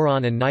between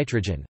boron and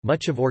nitrogen,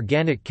 much of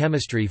organic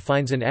chemistry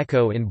finds an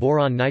echo in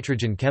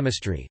boron-nitrogen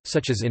chemistry,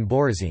 such as in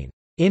borazine.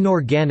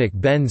 Inorganic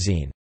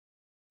benzene.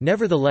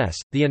 Nevertheless,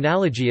 the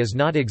analogy is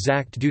not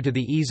exact due to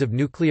the ease of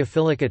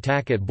nucleophilic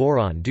attack at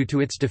boron due to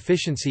its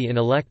deficiency in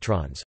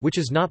electrons, which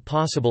is not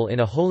possible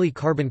in a wholly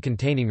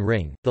carbon-containing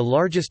ring. The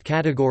largest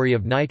category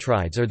of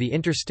nitrides are the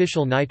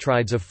interstitial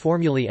nitrides of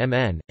formulae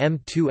Mn,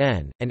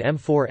 M2n, and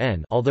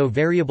M4n, although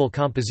variable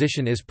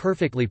composition is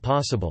perfectly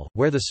possible,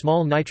 where the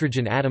small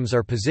nitrogen atoms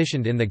are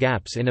positioned in the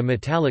gaps in a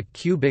metallic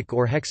cubic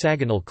or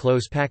hexagonal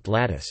close-packed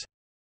lattice.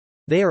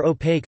 They are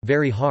opaque,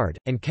 very hard,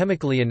 and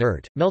chemically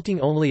inert, melting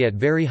only at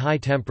very high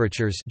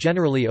temperatures,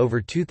 generally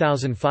over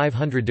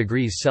 2500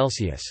 degrees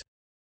Celsius.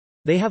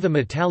 They have a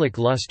metallic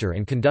luster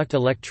and conduct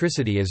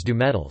electricity as do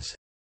metals.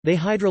 They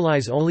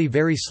hydrolyze only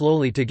very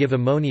slowly to give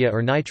ammonia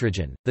or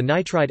nitrogen. The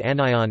nitride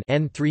anion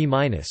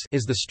N3-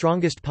 is the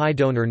strongest pi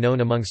donor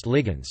known amongst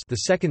ligands. The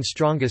second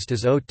strongest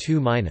is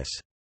O2-.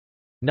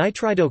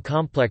 Nitrido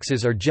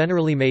complexes are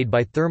generally made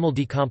by thermal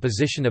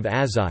decomposition of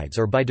azides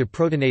or by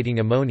deprotonating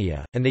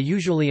ammonia, and they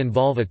usually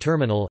involve a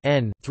terminal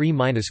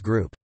N3-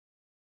 group.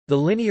 The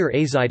linear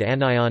azide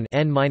anion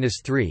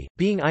N-3,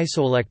 being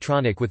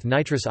isoelectronic with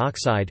nitrous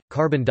oxide,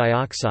 carbon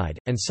dioxide,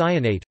 and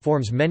cyanate,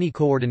 forms many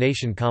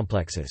coordination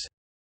complexes.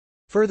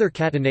 Further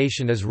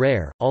catenation is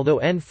rare, although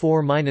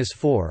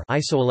N4-4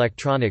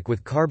 isoelectronic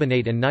with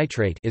carbonate and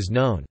nitrate is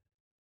known.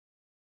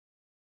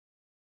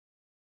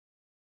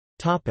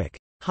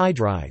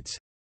 Hydrides.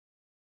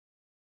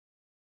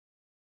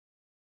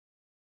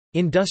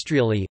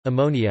 Industrially,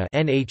 ammonia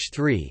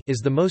NH3 is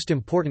the most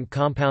important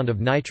compound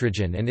of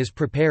nitrogen and is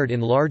prepared in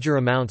larger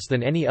amounts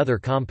than any other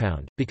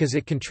compound, because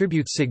it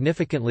contributes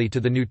significantly to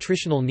the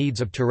nutritional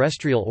needs of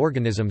terrestrial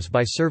organisms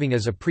by serving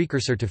as a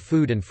precursor to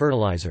food and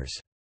fertilizers.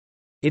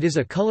 It is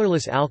a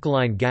colorless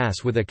alkaline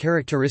gas with a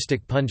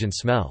characteristic pungent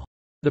smell.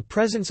 The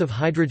presence of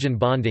hydrogen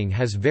bonding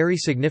has very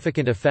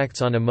significant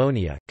effects on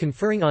ammonia,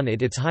 conferring on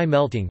it its high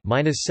melting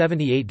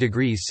 -78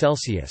 degrees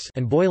Celsius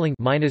and boiling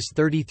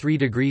 -33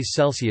 degrees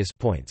Celsius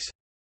points.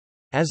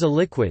 As a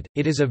liquid,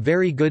 it is a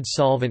very good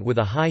solvent with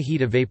a high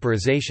heat of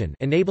vaporization,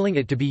 enabling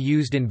it to be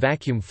used in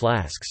vacuum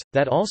flasks,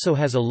 that also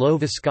has a low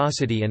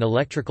viscosity and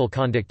electrical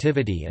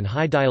conductivity and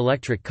high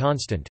dielectric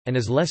constant, and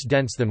is less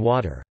dense than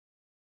water.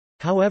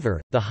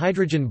 However, the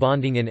hydrogen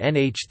bonding in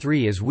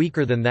NH3 is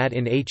weaker than that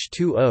in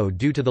H2O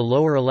due to the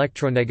lower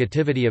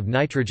electronegativity of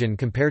nitrogen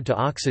compared to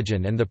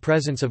oxygen and the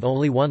presence of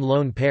only one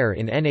lone pair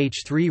in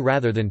NH3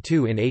 rather than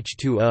two in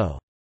H2O.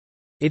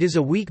 It is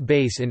a weak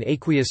base in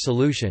aqueous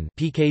solution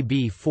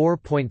pKb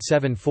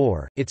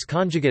 4.74, its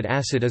conjugate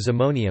acid is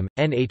ammonium,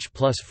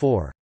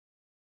 NH+4.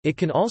 It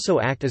can also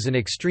act as an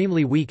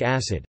extremely weak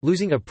acid,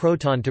 losing a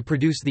proton to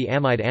produce the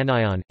amide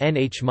anion,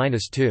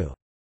 NH-2.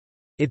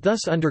 It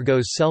thus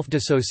undergoes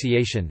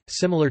self-dissociation,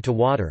 similar to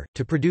water,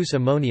 to produce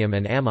ammonium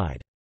and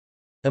amide.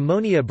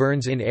 Ammonia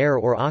burns in air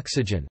or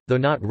oxygen, though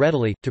not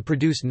readily, to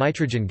produce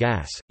nitrogen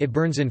gas. It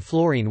burns in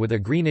fluorine with a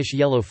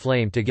greenish-yellow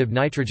flame to give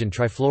nitrogen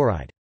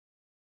trifluoride.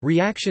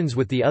 Reactions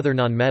with the other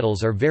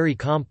nonmetals are very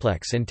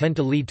complex and tend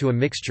to lead to a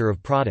mixture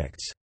of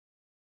products.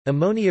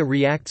 Ammonia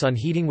reacts on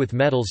heating with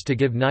metals to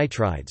give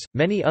nitrides.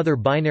 Many other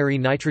binary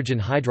nitrogen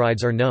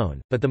hydrides are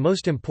known, but the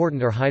most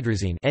important are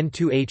hydrazine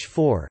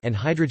N2H4 and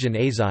hydrogen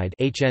azide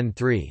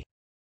HN3.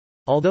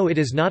 Although it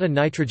is not a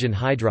nitrogen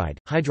hydride,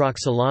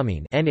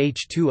 hydroxylamine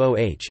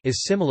NH2OH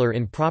is similar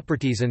in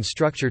properties and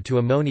structure to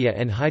ammonia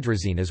and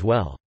hydrazine as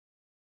well.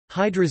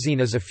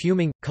 Hydrazine is a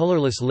fuming,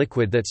 colorless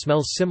liquid that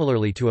smells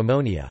similarly to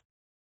ammonia.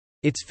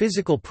 Its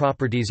physical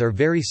properties are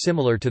very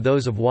similar to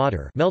those of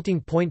water,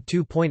 melting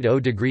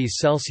 0.2.0 degrees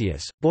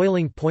Celsius,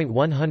 boiling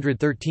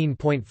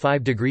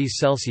 113.5 degrees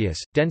Celsius,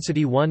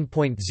 density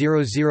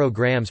 1.00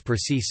 grams per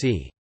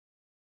cc.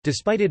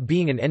 Despite it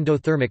being an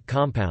endothermic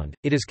compound,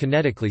 it is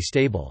kinetically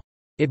stable.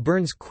 It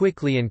burns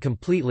quickly and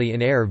completely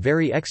in air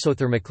very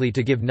exothermically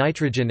to give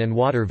nitrogen and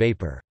water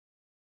vapor.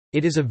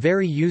 It is a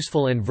very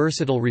useful and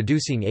versatile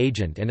reducing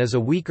agent and is a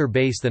weaker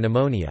base than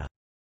ammonia.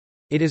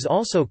 It is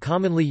also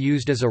commonly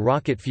used as a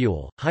rocket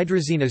fuel.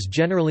 Hydrazine is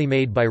generally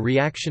made by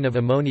reaction of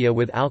ammonia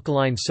with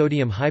alkaline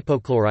sodium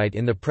hypochlorite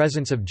in the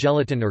presence of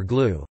gelatin or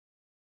glue.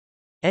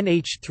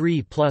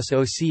 NH3 plus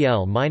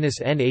OCl minus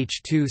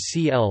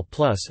NH2Cl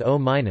plus O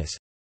minus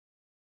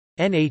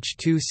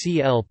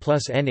NH2Cl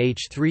plus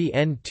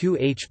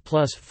NH3N2H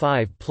plus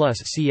 5 plus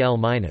Cl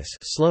minus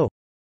slow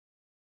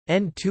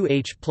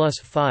N2H plus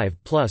 5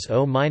 plus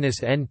O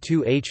minus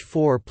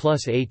N2H4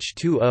 plus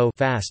H2O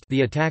fast.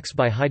 The attacks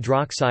by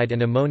hydroxide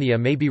and ammonia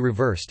may be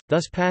reversed,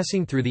 thus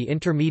passing through the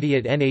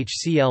intermediate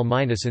NHCl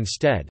minus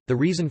instead. The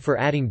reason for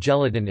adding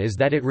gelatin is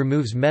that it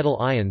removes metal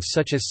ions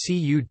such as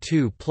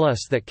Cu2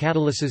 plus that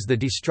catalyses the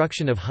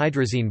destruction of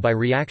hydrazine by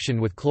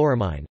reaction with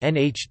chloramine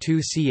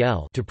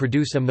NH2Cl to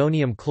produce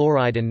ammonium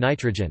chloride and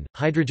nitrogen.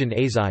 Hydrogen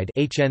azide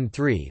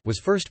HN3 was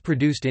first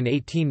produced in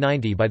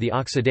 1890 by the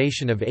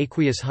oxidation of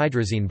aqueous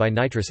hydrazine by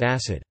nitrous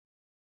acid.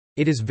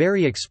 It is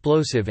very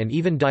explosive and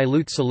even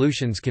dilute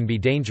solutions can be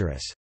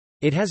dangerous.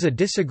 It has a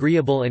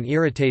disagreeable and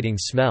irritating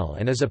smell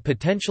and is a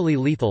potentially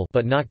lethal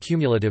but not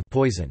cumulative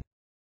poison.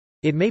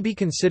 It may be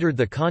considered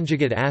the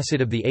conjugate acid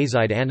of the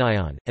azide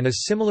anion, and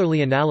is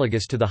similarly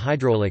analogous to the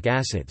hydroic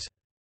acids.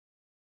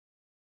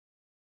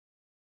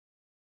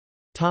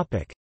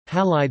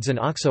 Halides and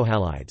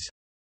oxohalides.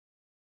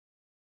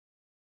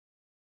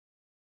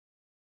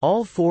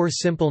 All four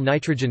simple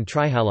nitrogen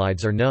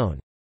trihalides are known.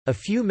 A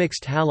few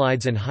mixed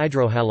halides and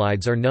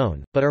hydrohalides are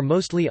known, but are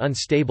mostly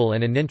unstable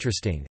and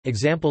uninteresting.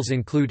 Examples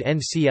include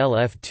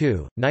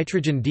NClF2,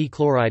 nitrogen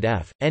dichloride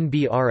F,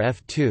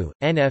 NBrF2,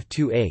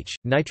 NF2H,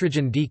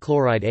 nitrogen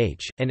dichloride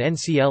H, and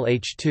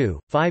NClH2.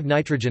 5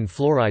 nitrogen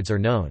fluorides are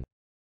known.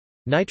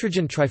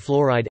 Nitrogen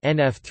trifluoride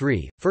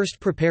NF3, first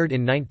prepared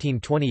in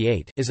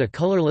 1928, is a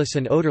colorless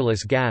and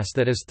odorless gas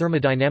that is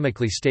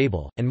thermodynamically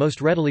stable, and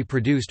most readily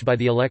produced by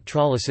the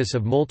electrolysis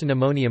of molten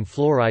ammonium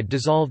fluoride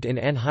dissolved in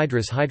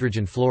anhydrous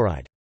hydrogen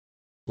fluoride.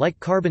 Like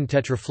carbon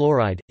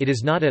tetrafluoride, it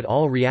is not at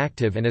all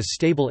reactive and is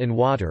stable in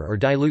water or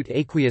dilute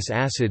aqueous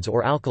acids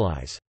or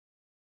alkalis.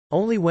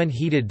 Only when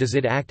heated does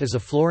it act as a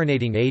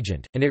fluorinating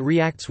agent, and it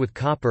reacts with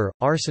copper,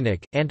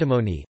 arsenic,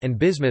 antimony, and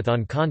bismuth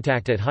on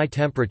contact at high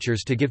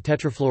temperatures to give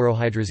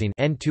tetrafluorohydrazine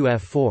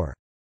N2F4.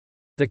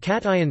 The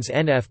cations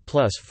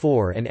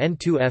NF+4 and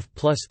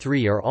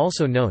N2F+3 are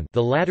also known,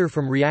 the latter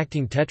from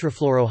reacting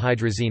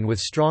tetrafluorohydrazine with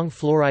strong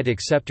fluoride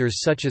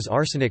acceptors such as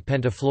arsenic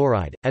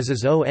pentafluoride, as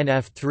is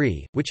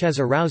ONF3, which has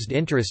aroused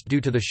interest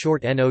due to the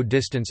short NO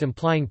distance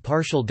implying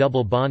partial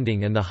double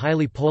bonding and the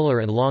highly polar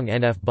and long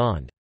NF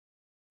bond.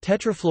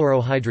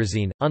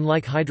 Tetrafluorohydrazine,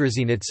 unlike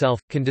hydrazine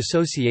itself, can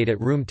dissociate at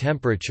room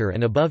temperature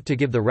and above to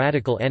give the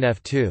radical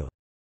NF2.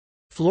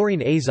 Fluorine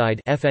azide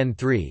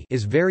FN3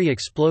 is very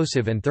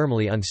explosive and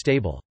thermally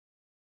unstable.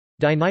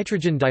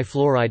 Dinitrogen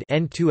difluoride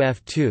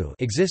N2F2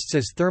 exists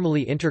as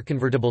thermally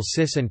interconvertible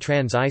cis and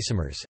trans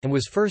isomers, and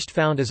was first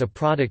found as a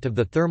product of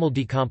the thermal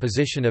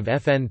decomposition of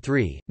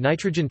FN3.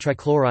 Nitrogen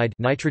trichloride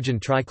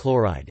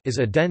is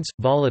a dense,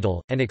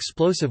 volatile, and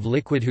explosive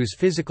liquid whose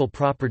physical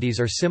properties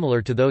are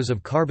similar to those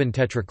of carbon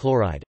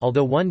tetrachloride,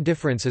 although one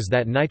difference is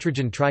that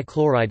nitrogen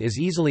trichloride is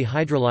easily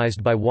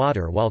hydrolyzed by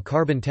water while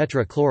carbon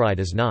tetrachloride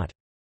is not.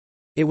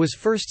 It was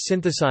first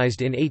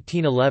synthesized in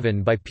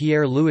 1811 by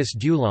Pierre-Louis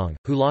Dulong,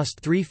 who lost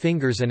 3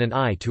 fingers and an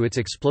eye to its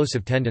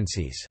explosive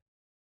tendencies.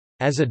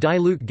 As a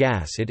dilute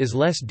gas it is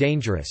less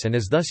dangerous and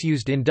is thus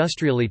used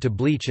industrially to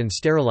bleach and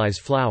sterilize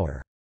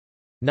flour.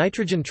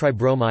 Nitrogen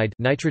tribromide,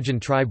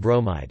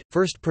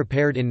 first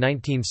prepared in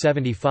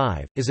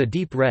 1975, is a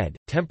deep red,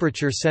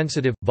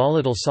 temperature-sensitive,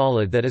 volatile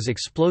solid that is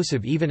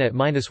explosive even at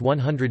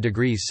 -100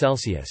 degrees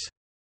Celsius.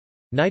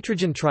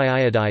 Nitrogen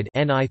triiodide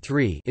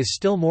Ni3 is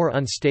still more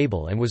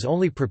unstable and was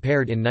only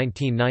prepared in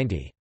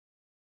 1990.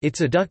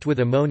 Its adduct with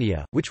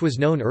ammonia, which was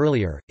known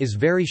earlier, is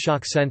very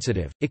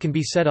shock-sensitive. It can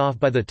be set off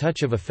by the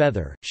touch of a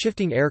feather,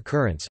 shifting air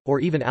currents,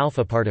 or even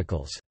alpha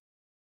particles.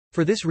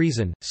 For this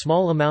reason,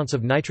 small amounts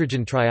of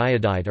nitrogen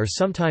triiodide are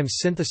sometimes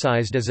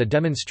synthesized as a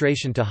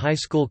demonstration to high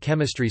school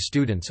chemistry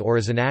students or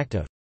as an act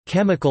of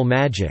chemical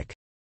magic.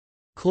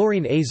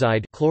 Chlorine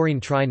azide, chlorine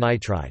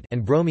trinitride,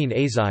 and bromine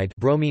azide,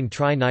 bromine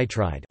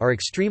trinitride, are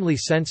extremely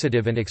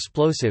sensitive and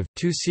explosive.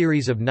 Two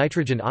series of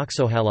nitrogen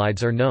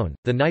oxohalides are known: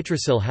 the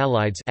nitrosyl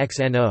halides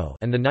 (XNO)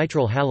 and the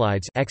nitryl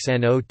halides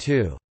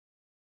 (XNO2).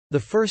 The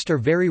first are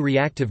very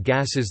reactive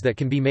gases that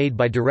can be made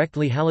by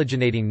directly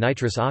halogenating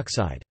nitrous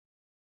oxide.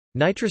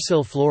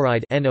 Nitrosyl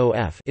fluoride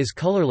 (NOF) is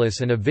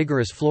colorless and a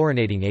vigorous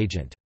fluorinating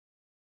agent.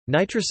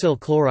 Nitrosyl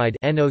chloride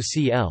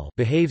 (NOCl)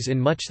 behaves in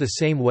much the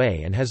same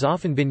way and has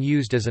often been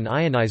used as an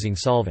ionizing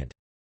solvent.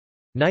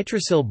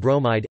 Nitrosyl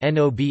bromide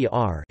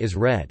 (NOBr) is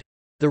red.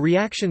 The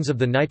reactions of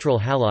the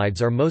nitryl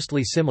halides are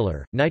mostly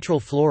similar.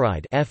 Nitryl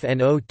fluoride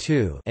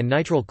 (FNO2) and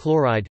nitryl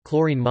chloride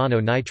chlorine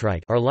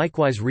mononitrite are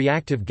likewise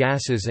reactive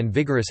gases and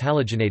vigorous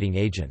halogenating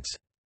agents.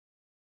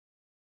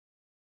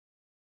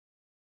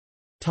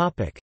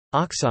 Topic: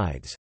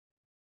 Oxides.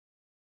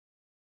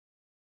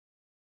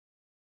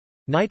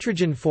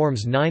 Nitrogen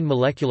forms 9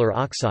 molecular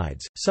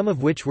oxides, some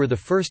of which were the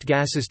first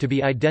gases to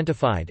be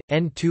identified: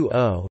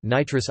 N2O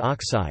nitrous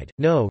oxide,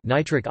 NO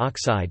nitric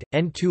oxide,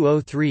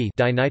 N2O3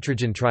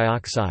 dinitrogen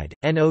trioxide,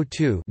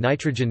 NO2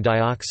 nitrogen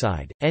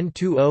dioxide,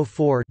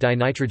 N2O4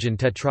 dinitrogen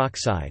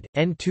tetroxide,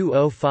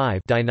 N2O5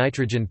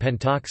 dinitrogen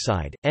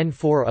pentoxide,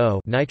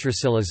 N4O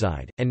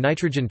nitrosilazide, and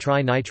nitrogen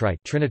trinitrite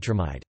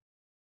trinitramide.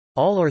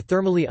 All are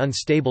thermally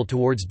unstable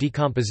towards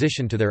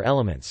decomposition to their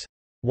elements.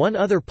 One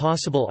other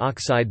possible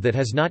oxide that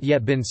has not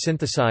yet been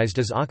synthesized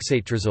is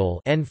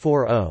oxatrazole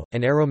N4O,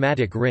 an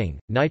aromatic ring.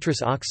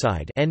 Nitrous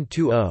oxide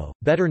N2O,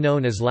 better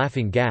known as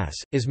laughing gas,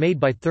 is made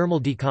by thermal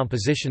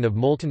decomposition of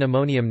molten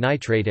ammonium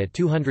nitrate at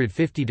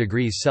 250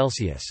 degrees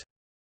Celsius.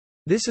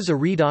 This is a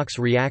redox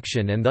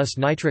reaction and thus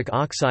nitric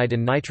oxide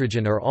and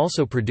nitrogen are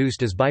also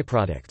produced as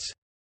byproducts.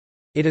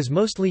 It is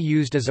mostly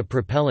used as a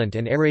propellant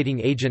and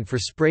aerating agent for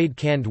sprayed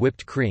canned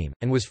whipped cream,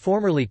 and was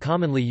formerly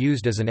commonly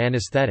used as an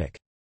anesthetic.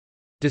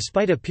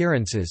 Despite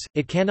appearances,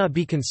 it cannot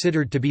be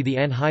considered to be the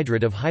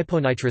anhydride of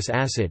hyponitrous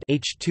acid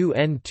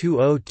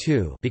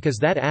H2N2O2 because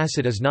that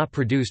acid is not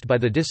produced by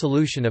the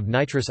dissolution of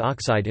nitrous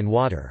oxide in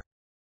water.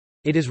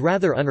 It is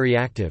rather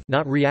unreactive,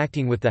 not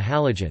reacting with the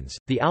halogens,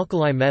 the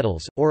alkali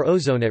metals, or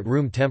ozone at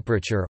room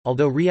temperature,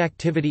 although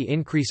reactivity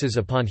increases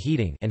upon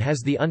heating, and has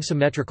the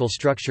unsymmetrical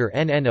structure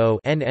NNO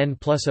NN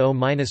plus O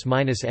minus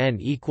N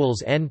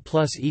equals N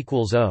plus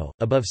equals O.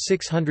 Above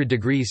 600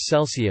 degrees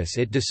Celsius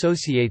it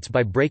dissociates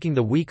by breaking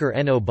the weaker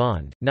NO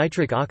bond.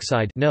 Nitric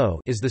oxide (NO)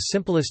 is the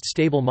simplest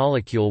stable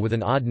molecule with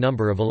an odd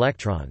number of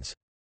electrons.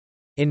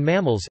 In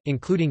mammals,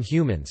 including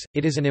humans,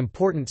 it is an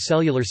important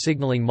cellular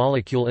signaling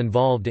molecule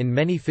involved in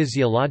many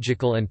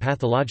physiological and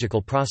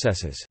pathological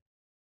processes.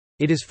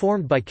 It is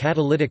formed by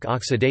catalytic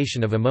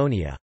oxidation of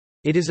ammonia.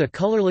 It is a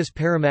colorless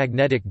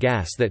paramagnetic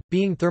gas that,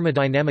 being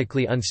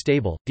thermodynamically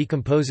unstable,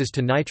 decomposes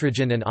to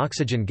nitrogen and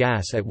oxygen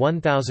gas at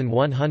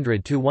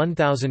 1100 to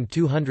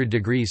 1200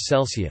 degrees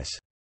Celsius.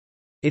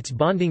 Its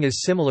bonding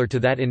is similar to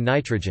that in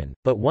nitrogen,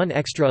 but one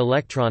extra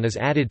electron is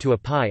added to a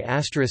pi*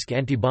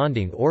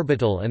 antibonding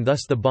orbital and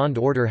thus the bond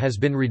order has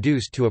been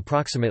reduced to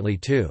approximately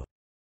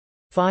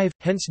 2.5,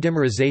 hence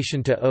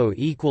dimerization to O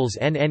equals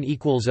NN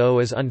equals O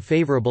is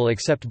unfavorable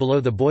except below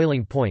the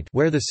boiling point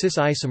where the cis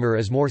isomer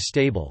is more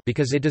stable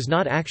because it does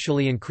not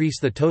actually increase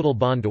the total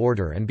bond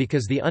order and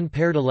because the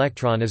unpaired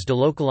electron is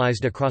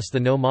delocalized across the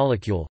NO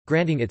molecule,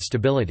 granting it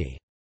stability.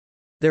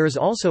 There is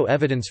also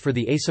evidence for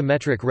the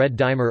asymmetric red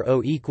dimer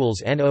O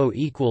equals NO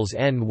equals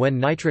N when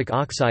nitric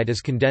oxide is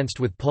condensed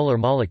with polar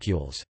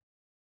molecules.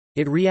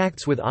 It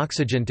reacts with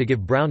oxygen to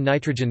give brown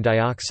nitrogen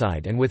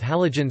dioxide and with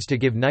halogens to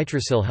give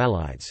nitrosyl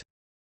halides.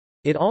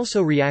 It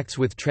also reacts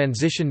with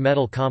transition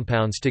metal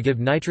compounds to give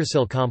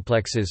nitrosyl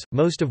complexes,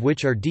 most of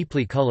which are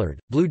deeply colored.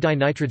 Blue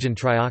dinitrogen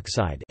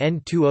trioxide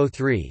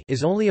N2O3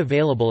 is only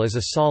available as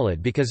a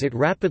solid because it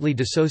rapidly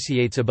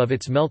dissociates above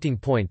its melting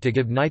point to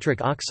give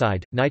nitric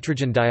oxide,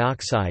 nitrogen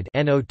dioxide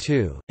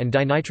NO2, and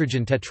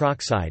dinitrogen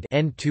tetroxide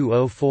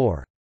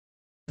N2O4.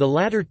 The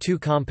latter two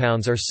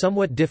compounds are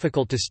somewhat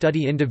difficult to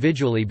study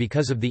individually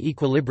because of the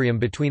equilibrium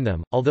between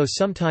them, although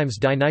sometimes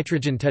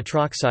dinitrogen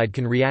tetroxide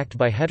can react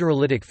by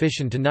heterolytic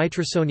fission to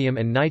nitrosonium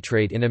and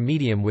nitrate in a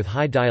medium with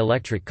high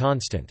dielectric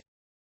constant.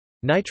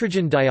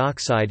 Nitrogen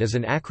dioxide is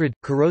an acrid,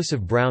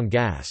 corrosive brown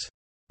gas.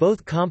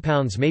 Both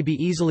compounds may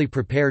be easily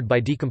prepared by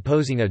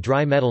decomposing a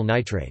dry metal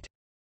nitrate.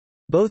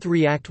 Both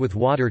react with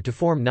water to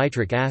form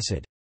nitric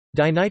acid.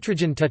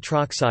 Dinitrogen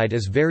tetroxide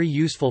is very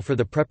useful for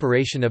the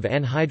preparation of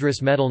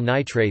anhydrous metal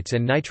nitrates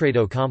and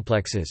nitrato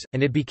complexes,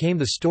 and it became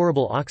the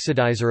storable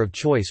oxidizer of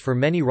choice for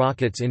many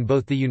rockets in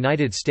both the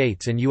United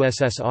States and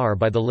USSR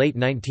by the late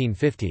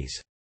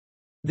 1950s.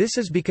 This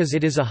is because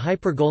it is a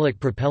hypergolic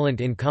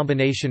propellant in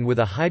combination with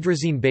a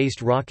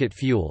hydrazine-based rocket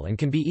fuel and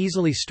can be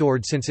easily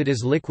stored since it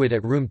is liquid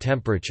at room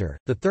temperature.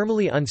 The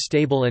thermally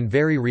unstable and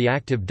very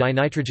reactive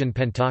dinitrogen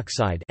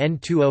pentoxide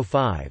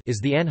N2O5 is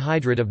the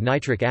anhydride of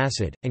nitric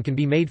acid, and can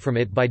be made from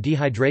it by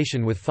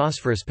dehydration with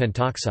phosphorus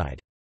pentoxide.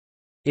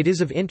 It is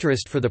of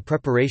interest for the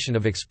preparation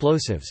of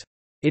explosives.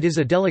 It is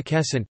a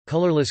deliquescent,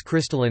 colorless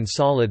crystalline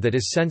solid that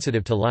is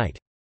sensitive to light.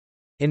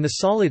 In the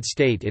solid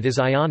state it is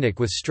ionic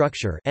with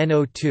structure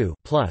NO2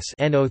 plus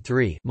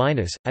NO3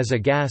 minus, as a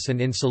gas, and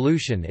in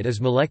solution it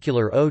is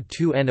molecular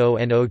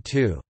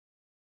O2NO-NO2.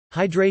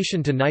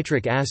 Hydration to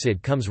nitric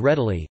acid comes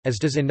readily, as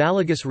does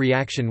analogous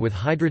reaction with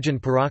hydrogen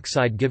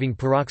peroxide giving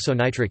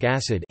peroxonitric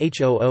acid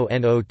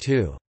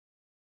HOONO2.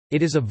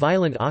 It is a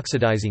violent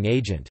oxidizing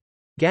agent.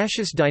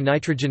 Gaseous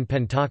dinitrogen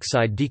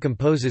pentoxide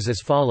decomposes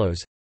as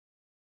follows: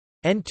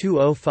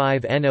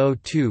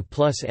 N2O5NO2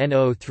 plus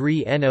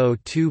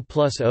NO3NO2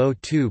 plus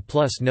O2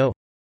 plus NO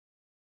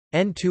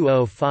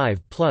N2O5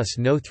 plus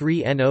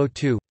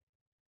NO3NO2.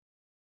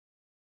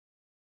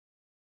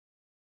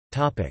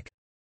 Topic: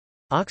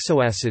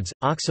 Oxoacids,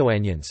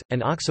 oxoanions,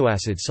 and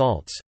oxoacid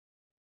salts.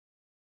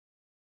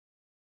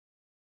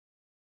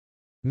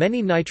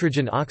 Many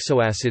nitrogen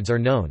oxoacids are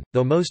known,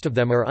 though most of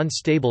them are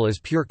unstable as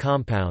pure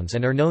compounds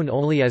and are known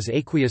only as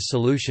aqueous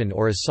solution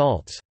or as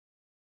salts.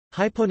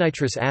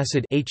 Hyponitrous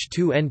acid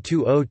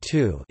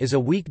H2N2O2 is a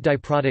weak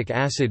diprotic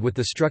acid with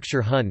the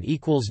structure Hun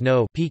equals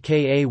NO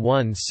pKa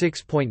 1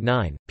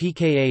 6.9,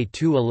 pKa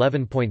 2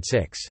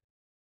 11.6.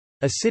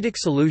 Acidic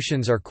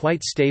solutions are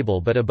quite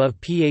stable, but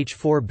above pH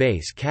 4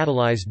 base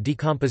catalyzed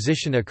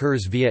decomposition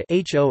occurs via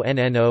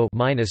HONNO-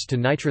 to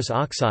nitrous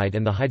oxide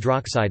and the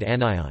hydroxide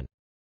anion.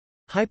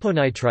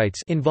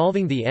 Hyponitrites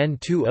involving the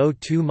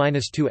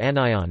N2O2-2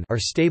 anion are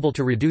stable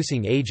to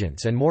reducing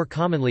agents and more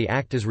commonly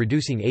act as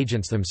reducing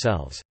agents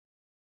themselves.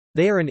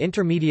 They are an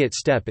intermediate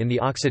step in the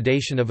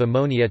oxidation of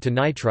ammonia to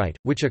nitrite,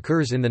 which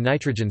occurs in the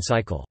nitrogen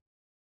cycle.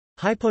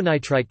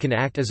 Hyponitrite can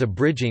act as a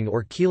bridging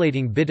or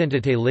chelating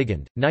bidentate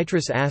ligand.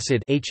 Nitrous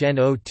acid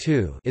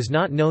HNO2 is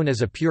not known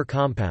as a pure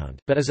compound,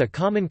 but is a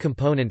common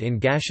component in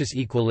gaseous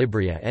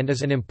equilibria and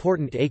is an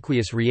important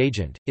aqueous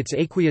reagent. Its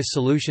aqueous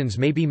solutions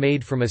may be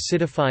made from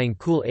acidifying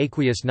cool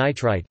aqueous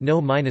nitrite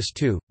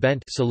NO-2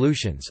 bent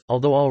solutions,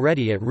 although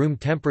already at room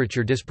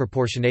temperature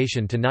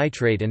disproportionation to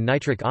nitrate and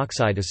nitric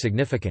oxide is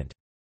significant.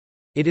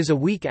 It is a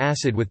weak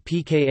acid with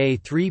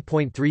pKa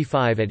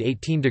 3.35 at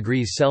 18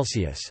 degrees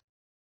Celsius.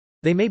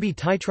 They may be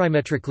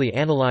titrimetrically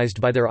analyzed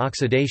by their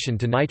oxidation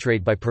to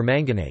nitrate by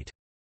permanganate.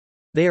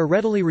 They are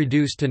readily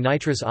reduced to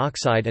nitrous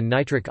oxide and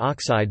nitric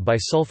oxide by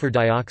sulfur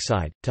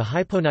dioxide, to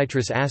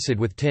hyponitrous acid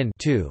with tin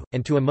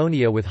and to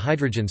ammonia with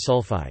hydrogen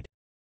sulfide.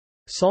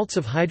 Salts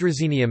of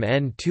hydrozenium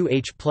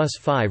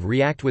N2H+5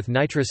 react with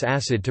nitrous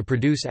acid to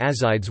produce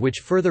azides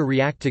which further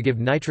react to give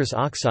nitrous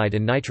oxide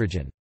and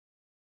nitrogen.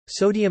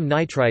 Sodium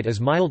nitrite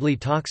is mildly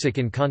toxic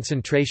in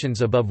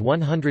concentrations above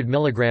 100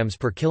 mg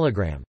per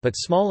kilogram, but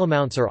small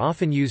amounts are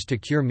often used to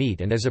cure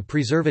meat and as a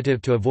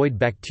preservative to avoid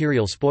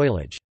bacterial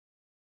spoilage.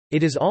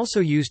 It is also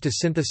used to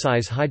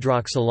synthesize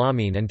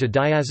hydroxylamine and to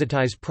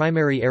diazetize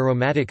primary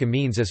aromatic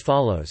amines as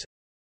follows: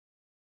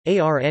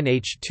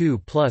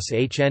 ARNH2 plus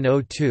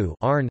HNO2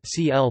 ARN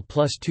Cl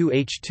plus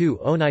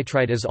 2H2O.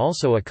 Nitrite is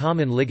also a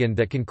common ligand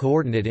that can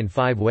coordinate in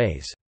 5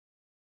 ways.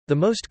 The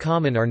most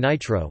common are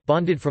nitro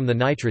bonded from the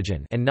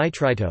nitrogen and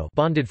nitrito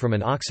bonded from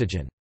an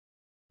oxygen.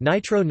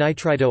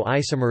 Nitro-nitrito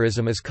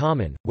isomerism is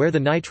common, where the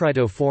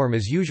nitrito form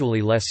is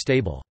usually less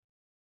stable.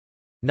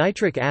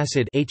 Nitric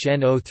acid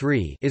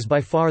HNO3 is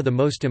by far the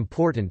most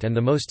important and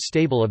the most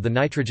stable of the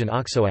nitrogen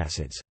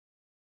oxoacids.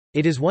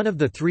 It is one of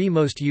the 3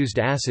 most used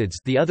acids,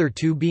 the other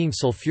 2 being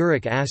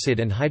sulfuric acid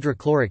and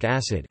hydrochloric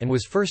acid, and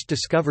was first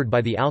discovered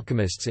by the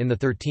alchemists in the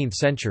 13th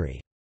century.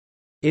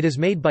 It is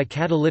made by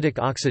catalytic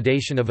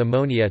oxidation of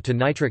ammonia to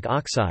nitric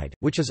oxide,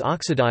 which is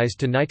oxidized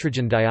to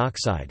nitrogen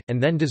dioxide,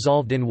 and then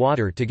dissolved in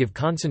water to give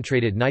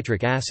concentrated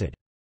nitric acid.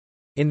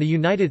 In the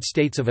United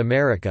States of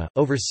America,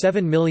 over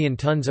 7 million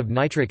tons of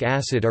nitric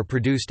acid are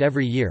produced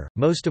every year,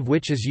 most of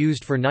which is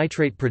used for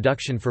nitrate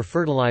production for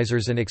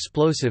fertilizers and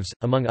explosives,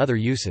 among other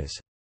uses.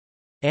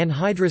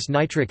 Anhydrous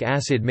nitric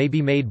acid may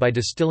be made by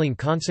distilling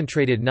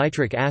concentrated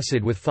nitric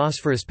acid with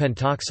phosphorus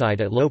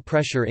pentoxide at low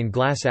pressure in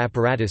glass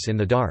apparatus in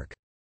the dark.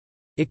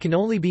 It can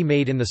only be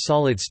made in the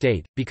solid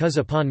state, because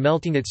upon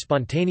melting it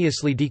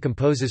spontaneously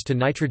decomposes to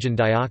nitrogen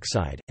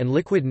dioxide, and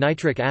liquid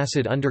nitric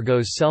acid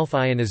undergoes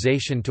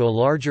self-ionization to a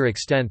larger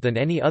extent than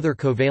any other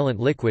covalent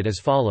liquid as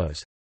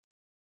follows: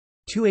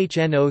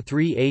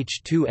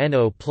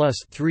 2HNO3H2NO plus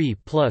 3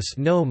 plus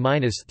NO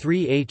minus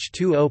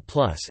 3H2O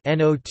plus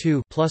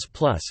NO2 plus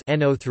plus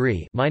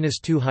NO3 minus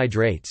 2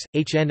 hydrates,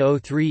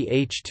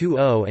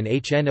 HNO3H2O and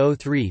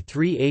HNO3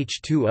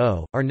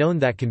 3H2O, are known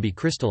that can be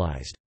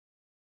crystallized.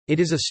 It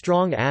is a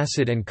strong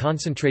acid and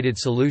concentrated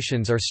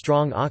solutions are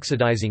strong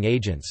oxidizing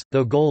agents,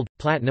 though gold,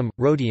 platinum,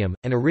 rhodium,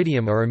 and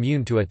iridium are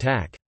immune to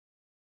attack.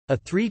 A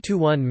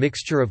 3-to-1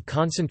 mixture of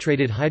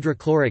concentrated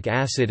hydrochloric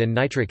acid and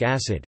nitric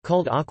acid,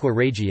 called aqua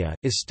regia,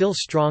 is still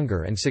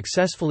stronger and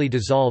successfully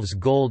dissolves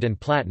gold and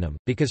platinum,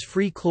 because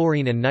free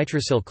chlorine and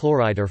nitrosyl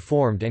chloride are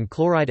formed and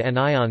chloride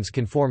anions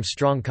can form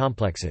strong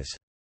complexes.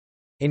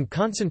 In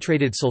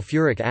concentrated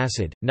sulfuric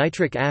acid,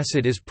 nitric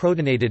acid is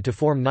protonated to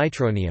form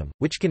nitronium,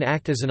 which can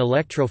act as an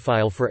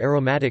electrophile for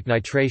aromatic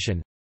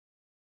nitration.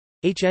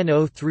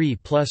 HNO3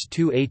 plus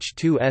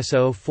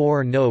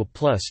 2H2SO4 NO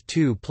plus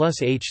 2 plus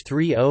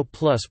H3O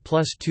plus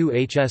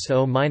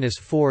 2HSO minus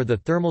 4. The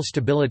thermal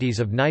stabilities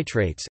of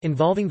nitrates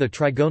involving the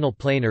trigonal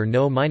planar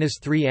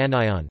NO-3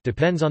 anion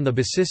depends on the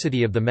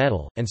basicity of the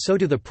metal, and so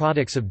do the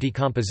products of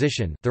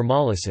decomposition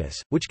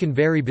thermolysis, which can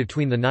vary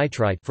between the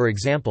nitrite, for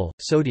example,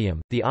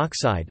 sodium, the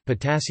oxide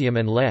potassium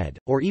and lead,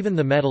 or even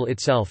the metal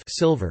itself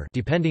silver,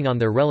 depending on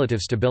their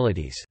relative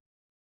stabilities.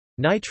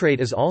 Nitrate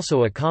is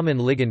also a common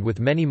ligand with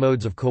many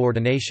modes of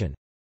coordination.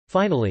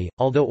 Finally,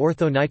 although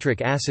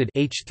orthonitric acid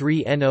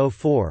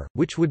H3NO4,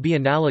 which would be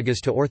analogous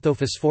to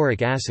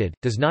orthophosphoric acid,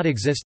 does not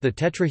exist, the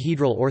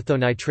tetrahedral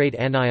orthonitrate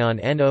anion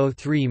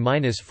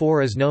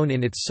NO3-4 is known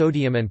in its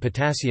sodium and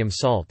potassium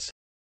salts.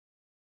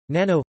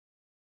 Nano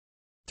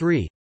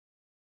 3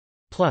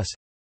 plus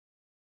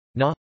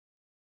Na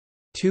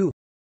 2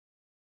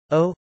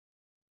 O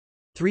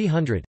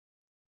 300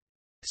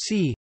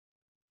 C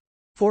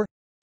 4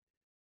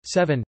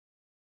 7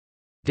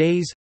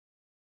 days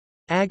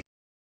Ag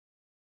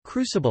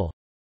crucible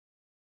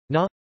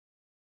Na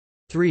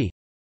 3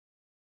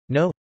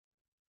 No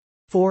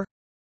 4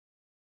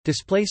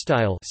 display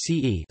style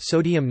CE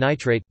sodium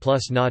nitrate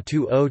plus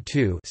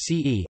Na2O2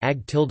 CE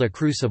Ag tilde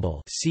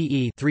crucible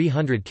CE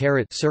 300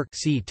 carat circ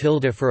C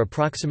tilde for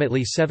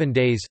approximately 7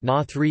 days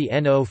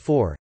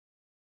Na3NO4.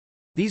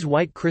 These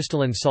white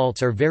crystalline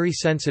salts are very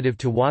sensitive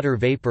to water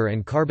vapor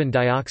and carbon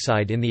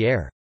dioxide in the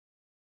air.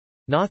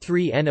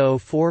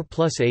 Na3NO4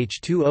 plus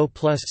H2O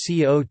plus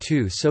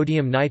CO2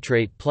 sodium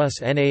nitrate plus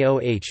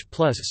NaOH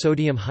plus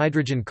sodium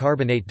hydrogen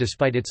carbonate.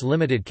 Despite its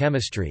limited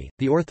chemistry,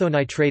 the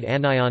orthonitrate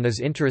anion is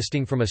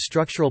interesting from a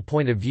structural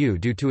point of view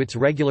due to its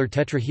regular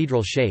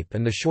tetrahedral shape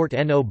and the short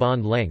NO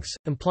bond lengths,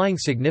 implying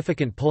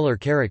significant polar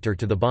character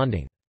to the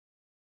bonding.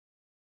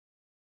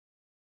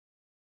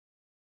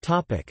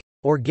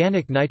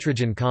 Organic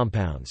nitrogen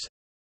compounds.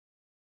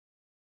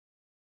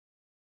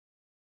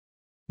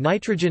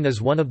 Nitrogen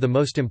is one of the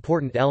most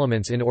important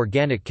elements in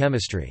organic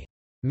chemistry.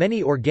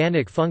 Many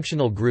organic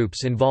functional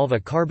groups involve a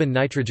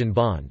carbon-nitrogen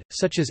bond,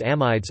 such as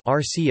amides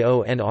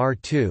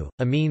RCONR2,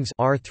 amines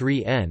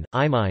R3N,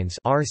 imines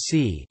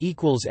RC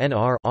equals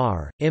NR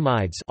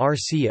imides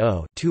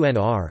RCO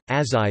 2NR,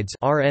 azides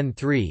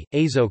RN3,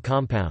 azo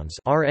compounds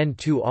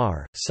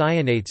RN2R,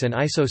 cyanates and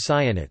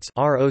isocyanates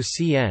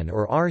ROCN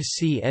or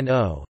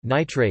RCNO,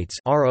 nitrates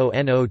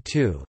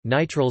RONO2,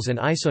 nitriles and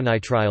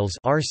isonitriles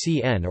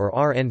RCN or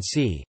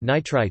RNC,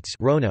 nitrites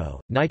RONO,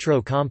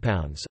 nitro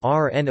compounds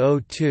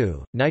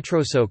RNO2,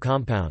 nitroso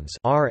compounds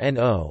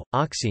RNO,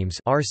 oximes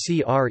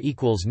RCR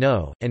equals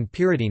NO, and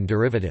pyridine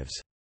derivatives.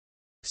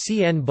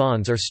 CN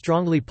bonds are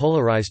strongly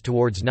polarized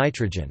towards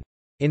nitrogen.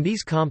 In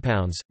these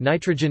compounds,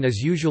 nitrogen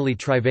is usually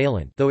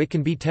trivalent, though it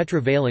can be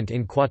tetravalent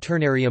in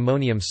quaternary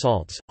ammonium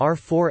salts,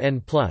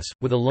 R4N+,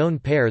 with a lone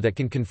pair that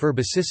can confer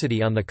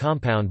basicity on the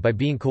compound by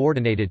being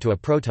coordinated to a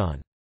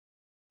proton.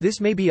 This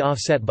may be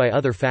offset by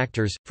other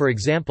factors, for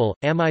example,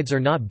 amides are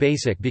not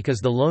basic because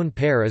the lone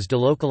pair is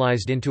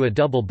delocalized into a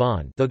double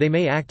bond, though they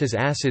may act as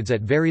acids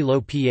at very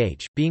low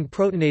pH, being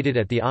protonated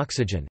at the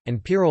oxygen,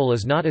 and pyrrole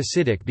is not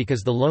acidic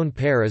because the lone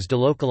pair is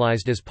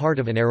delocalized as part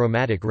of an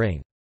aromatic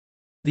ring.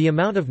 The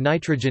amount of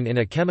nitrogen in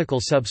a chemical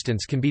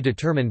substance can be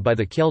determined by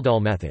the Kjeldahl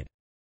method.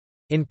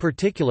 In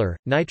particular,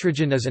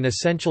 nitrogen is an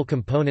essential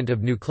component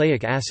of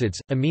nucleic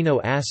acids,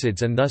 amino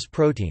acids and thus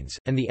proteins,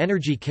 and the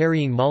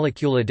energy-carrying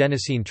molecule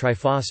adenosine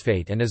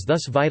triphosphate and is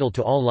thus vital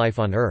to all life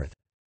on Earth.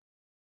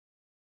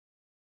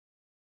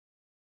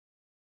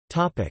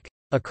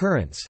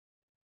 Occurrence.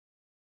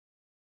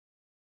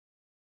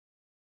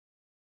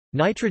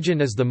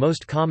 Nitrogen is the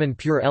most common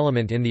pure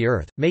element in the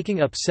Earth,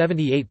 making up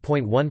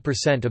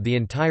 78.1% of the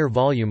entire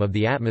volume of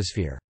the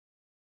atmosphere.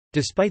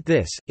 Despite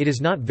this, it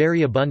is not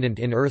very abundant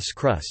in Earth's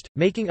crust,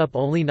 making up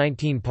only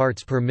 19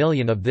 parts per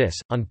million of this,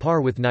 on par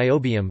with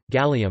niobium,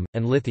 gallium,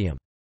 and lithium.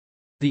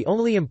 The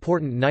only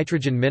important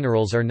nitrogen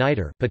minerals are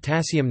niter,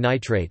 potassium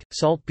nitrate,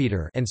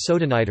 saltpeter, and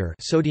sodaniter,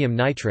 sodium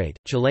nitrate,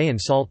 Chilean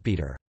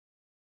saltpeter.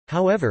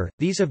 However,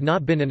 these have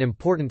not been an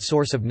important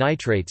source of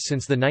nitrates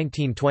since the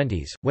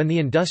 1920s, when the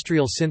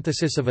industrial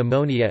synthesis of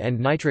ammonia and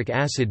nitric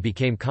acid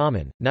became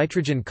common.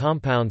 Nitrogen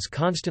compounds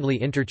constantly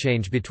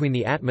interchange between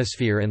the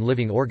atmosphere and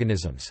living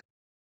organisms.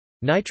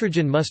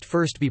 Nitrogen must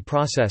first be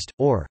processed,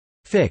 or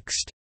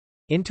fixed,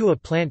 into a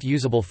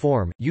plant-usable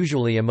form,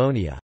 usually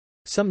ammonia.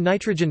 Some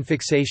nitrogen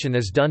fixation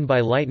is done by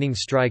lightning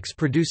strikes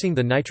producing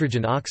the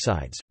nitrogen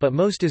oxides, but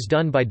most is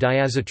done by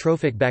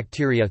diazotrophic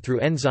bacteria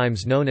through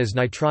enzymes known as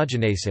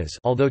nitrogenases,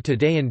 although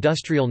today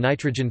industrial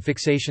nitrogen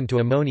fixation to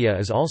ammonia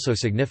is also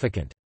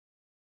significant.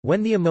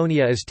 When the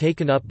ammonia is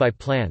taken up by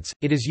plants,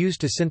 it is used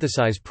to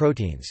synthesize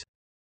proteins.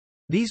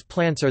 These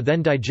plants are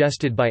then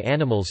digested by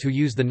animals who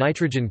use the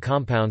nitrogen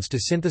compounds to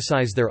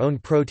synthesize their own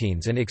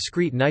proteins and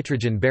excrete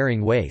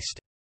nitrogen-bearing waste.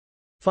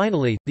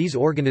 Finally, these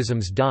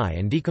organisms die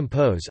and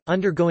decompose,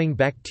 undergoing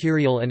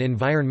bacterial and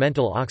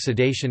environmental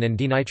oxidation and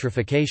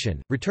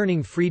denitrification,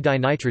 returning free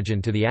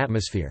dinitrogen to the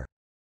atmosphere.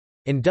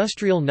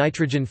 Industrial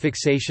nitrogen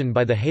fixation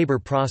by the Haber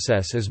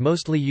process is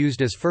mostly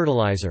used as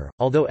fertilizer,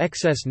 although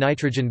excess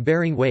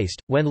nitrogen-bearing waste,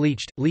 when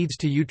leached, leads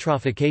to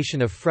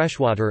eutrophication of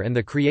freshwater and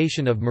the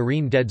creation of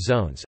marine dead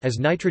zones, as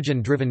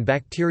nitrogen-driven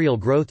bacterial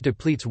growth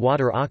depletes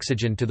water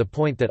oxygen to the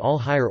point that all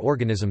higher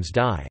organisms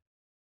die.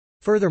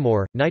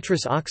 Furthermore,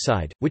 nitrous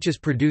oxide, which is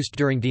produced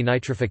during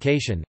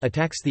denitrification,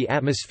 attacks the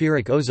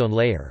atmospheric ozone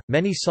layer.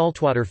 Many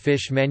saltwater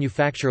fish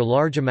manufacture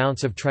large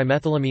amounts of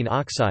trimethylamine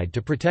oxide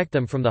to protect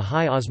them from the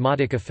high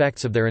osmotic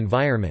effects of their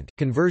environment.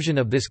 Conversion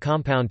of this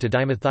compound to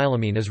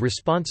dimethylamine is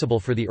responsible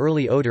for the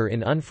early odor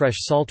in unfresh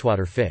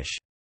saltwater fish.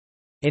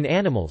 In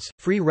animals,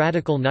 free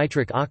radical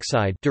nitric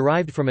oxide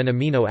derived from an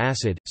amino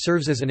acid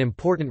serves as an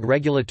important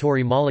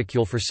regulatory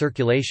molecule for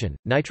circulation.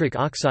 Nitric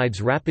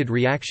oxide's rapid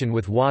reaction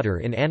with water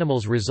in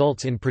animals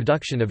results in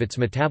production of its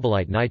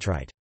metabolite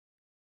nitrite.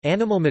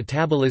 Animal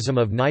metabolism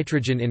of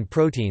nitrogen in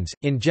proteins,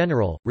 in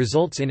general,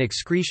 results in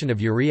excretion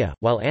of urea,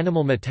 while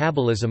animal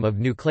metabolism of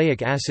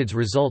nucleic acids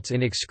results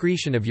in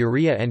excretion of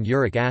urea and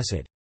uric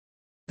acid.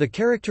 The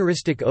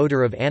characteristic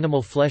odor of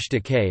animal flesh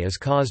decay is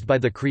caused by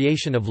the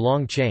creation of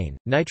long-chain,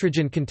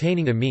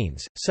 nitrogen-containing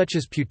amines, such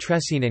as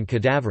putrescine and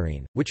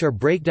cadaverine, which are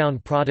breakdown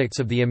products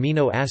of the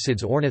amino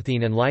acids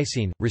ornithine and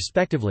lysine,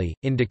 respectively,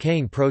 in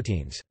decaying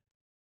proteins.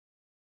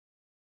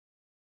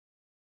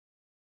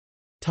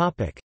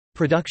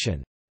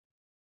 Production.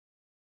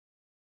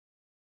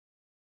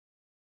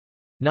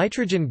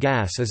 Nitrogen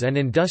gas is an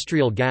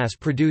industrial gas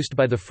produced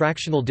by the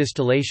fractional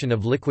distillation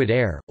of liquid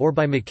air, or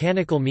by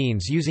mechanical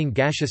means using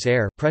gaseous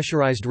air,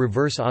 pressurized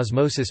reverse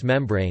osmosis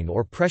membrane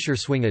or pressure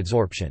swing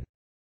adsorption.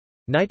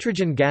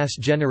 Nitrogen gas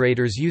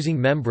generators using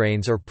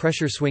membranes or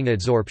pressure swing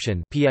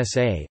adsorption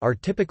 (PSA) are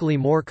typically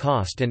more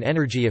cost and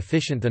energy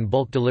efficient than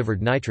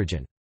bulk-delivered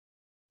nitrogen.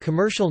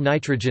 Commercial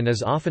nitrogen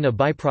is often a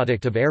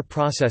byproduct of air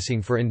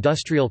processing for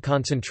industrial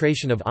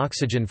concentration of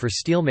oxygen for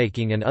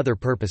steelmaking and other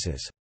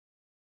purposes.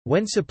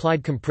 When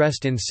supplied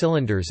compressed in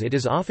cylinders, it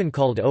is often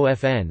called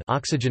OFN,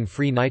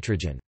 oxygen-free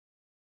nitrogen.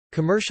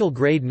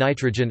 Commercial-grade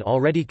nitrogen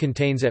already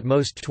contains at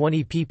most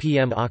 20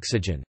 ppm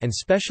oxygen, and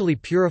specially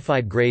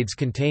purified grades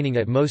containing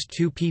at most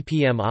 2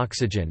 ppm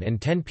oxygen and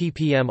 10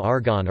 ppm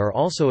argon are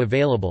also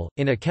available.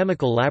 In a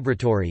chemical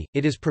laboratory,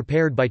 it is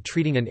prepared by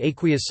treating an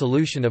aqueous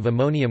solution of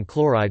ammonium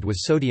chloride with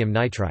sodium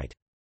nitrite.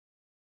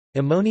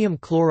 Ammonium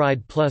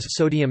chloride plus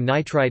sodium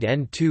nitrite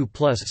N2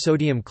 plus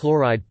sodium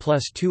chloride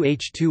plus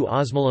 2H2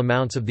 osmol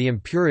amounts of the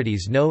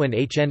impurities NO and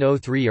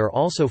HNO3 are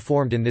also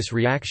formed in this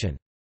reaction.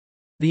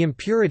 The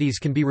impurities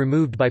can be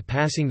removed by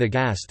passing the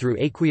gas through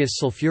aqueous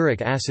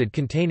sulfuric acid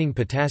containing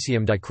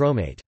potassium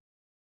dichromate.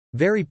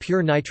 Very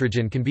pure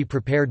nitrogen can be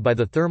prepared by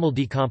the thermal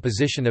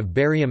decomposition of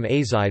barium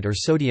azide or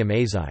sodium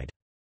azide.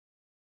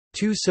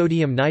 2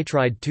 sodium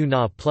nitride 2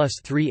 Na plus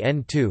 3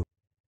 N2.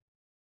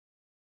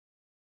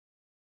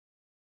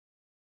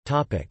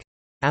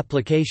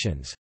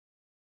 Applications.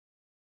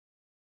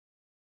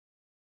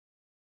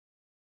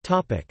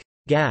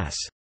 Gas.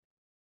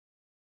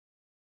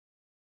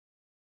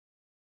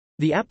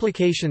 The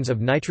applications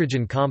of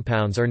nitrogen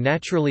compounds are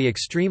naturally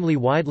extremely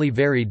widely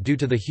varied due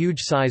to the huge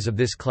size of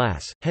this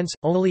class, hence,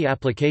 only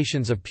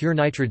applications of pure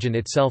nitrogen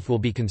itself will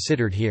be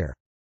considered here.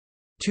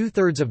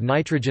 2/3 of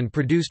nitrogen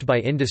produced by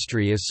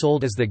industry is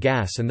sold as the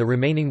gas and the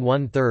remaining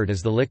 1/3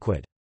 as the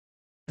liquid.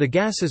 The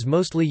gas is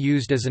mostly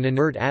used as an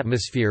inert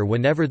atmosphere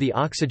whenever the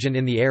oxygen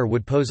in the air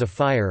would pose a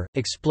fire,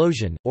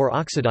 explosion, or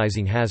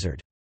oxidizing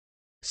hazard.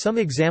 Some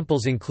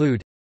examples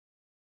include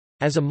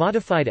as a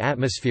modified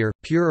atmosphere,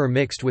 pure or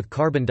mixed with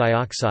carbon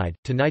dioxide,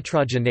 to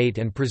nitrogenate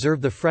and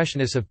preserve the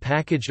freshness of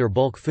packaged or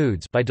bulk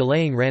foods by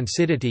delaying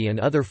rancidity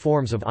and other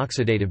forms of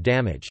oxidative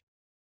damage.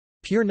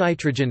 Pure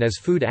nitrogen as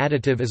food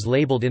additive is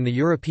labeled in the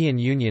European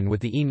Union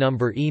with the E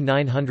number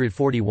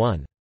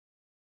E941.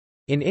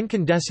 In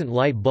incandescent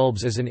light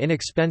bulbs as an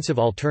inexpensive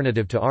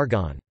alternative to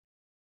argon.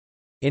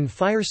 In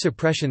fire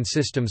suppression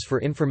systems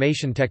for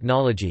information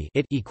technology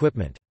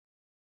equipment.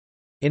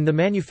 In the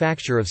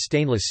manufacture of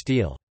stainless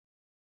steel.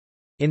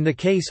 In the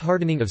case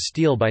hardening of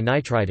steel by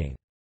nitriting.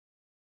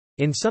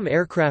 In some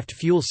aircraft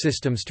fuel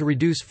systems to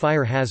reduce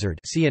fire hazard,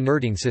 see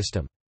inerting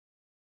system.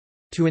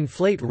 To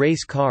inflate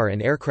race car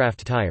and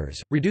aircraft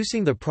tires,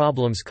 reducing the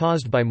problems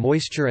caused by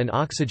moisture and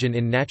oxygen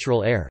in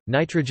natural air.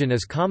 Nitrogen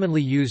is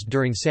commonly used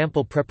during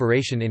sample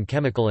preparation in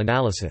chemical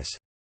analysis.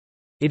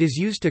 It is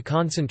used to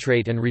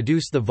concentrate and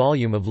reduce the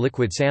volume of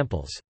liquid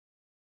samples.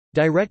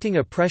 Directing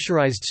a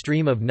pressurized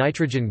stream of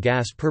nitrogen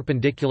gas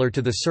perpendicular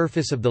to the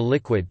surface of the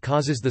liquid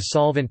causes the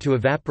solvent to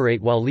evaporate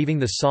while leaving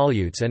the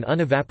solutes and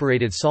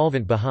unevaporated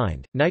solvent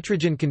behind.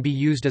 Nitrogen can be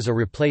used as a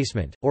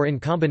replacement, or in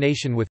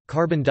combination with,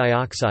 carbon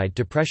dioxide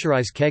to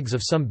pressurize kegs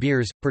of some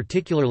beers,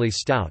 particularly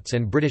stouts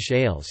and British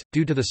ales,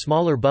 due to the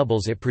smaller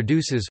bubbles it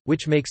produces,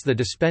 which makes the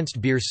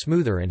dispensed beer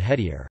smoother and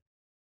headier.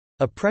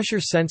 A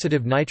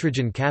pressure-sensitive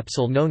nitrogen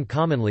capsule known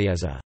commonly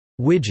as a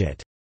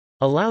widget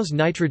allows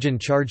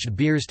nitrogen-charged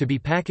beers to be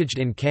packaged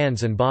in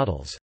cans and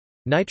bottles.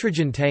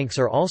 Nitrogen tanks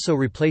are also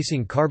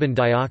replacing carbon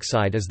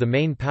dioxide as the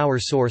main power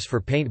source for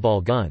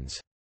paintball guns.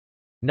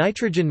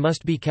 Nitrogen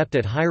must be kept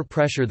at higher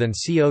pressure than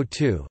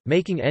CO2,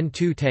 making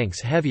N2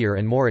 tanks heavier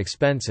and more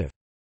expensive.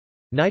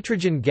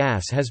 Nitrogen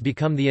gas has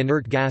become the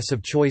inert gas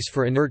of choice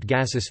for inert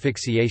gas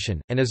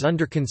asphyxiation, and is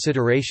under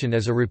consideration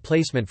as a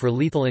replacement for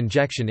lethal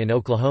injection in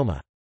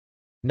Oklahoma.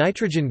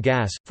 Nitrogen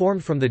gas,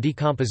 formed from the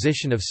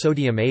decomposition of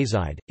sodium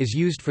azide, is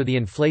used for the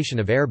inflation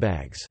of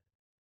airbags.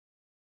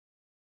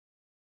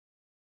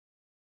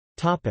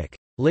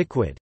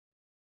 Liquid.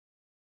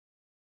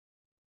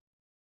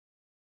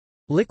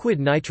 Liquid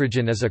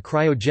nitrogen is a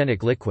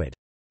cryogenic liquid.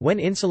 When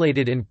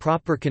insulated in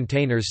proper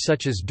containers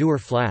such as Dewar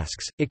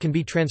flasks, it can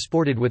be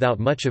transported without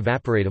much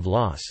evaporative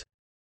loss.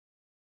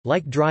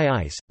 Like dry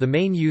ice, the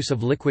main use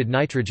of liquid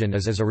nitrogen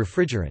is as a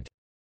refrigerant.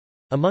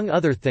 Among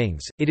other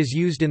things, it is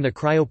used in the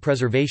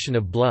cryopreservation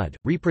of blood,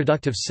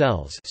 reproductive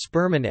cells,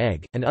 sperm and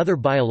egg, and other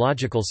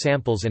biological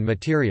samples and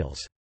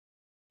materials.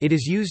 It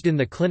is used in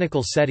the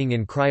clinical setting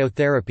in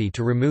cryotherapy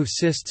to remove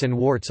cysts and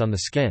warts on the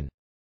skin.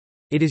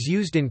 It is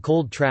used in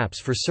cold traps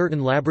for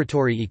certain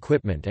laboratory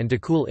equipment and to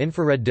cool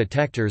infrared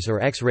detectors or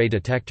X-ray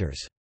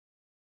detectors.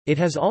 It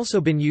has also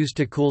been used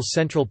to cool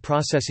central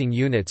processing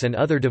units and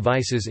other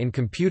devices in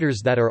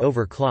computers that are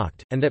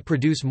overclocked, and that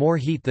produce more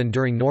heat than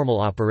during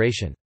normal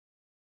operation.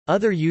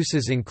 Other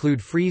uses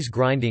include freeze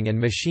grinding and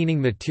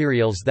machining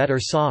materials that are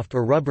soft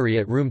or rubbery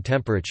at room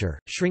temperature,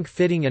 shrink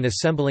fitting and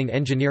assembling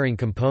engineering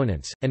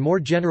components, and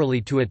more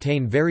generally to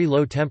attain very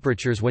low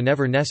temperatures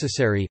whenever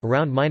necessary,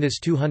 around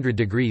 -200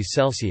 degrees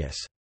Celsius.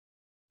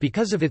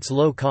 Because of its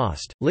low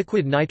cost,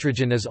 liquid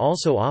nitrogen is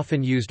also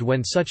often used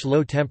when such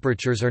low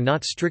temperatures are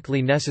not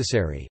strictly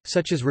necessary,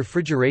 such as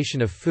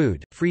refrigeration of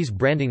food, freeze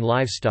branding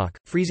livestock,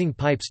 freezing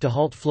pipes to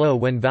halt flow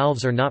when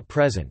valves are not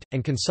present,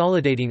 and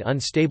consolidating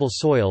unstable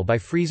soil by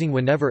freezing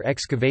whenever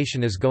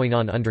excavation is going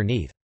on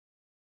underneath.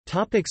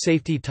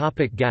 Safety.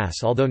 Gas.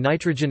 Although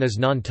nitrogen is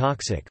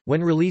non-toxic,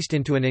 when released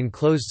into an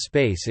enclosed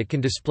space it can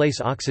displace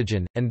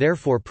oxygen, and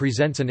therefore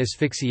presents an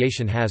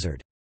asphyxiation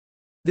hazard.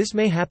 This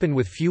may happen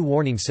with few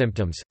warning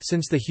symptoms,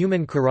 since the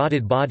human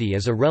carotid body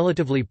is a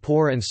relatively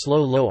poor and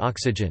slow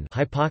low-oxygen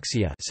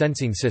hypoxia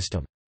sensing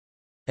system.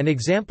 An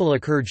example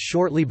occurred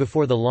shortly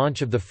before the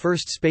launch of the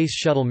first Space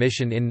Shuttle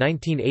mission in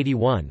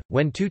 1981,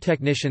 when 2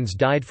 technicians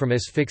died from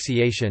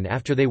asphyxiation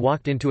after they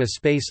walked into a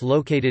space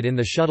located in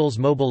the shuttle's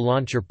mobile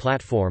launcher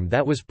platform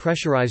that was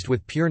pressurized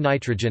with pure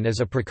nitrogen as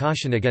a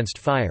precaution against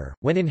fire.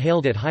 When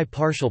inhaled at high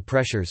partial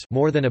pressures,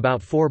 more than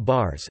about 4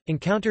 bars,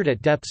 encountered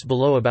at depths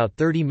below about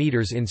 30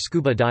 meters in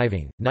scuba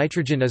diving,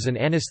 nitrogen is an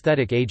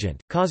anesthetic agent,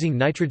 causing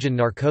nitrogen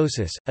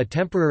narcosis, a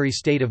temporary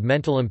state of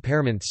mental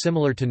impairment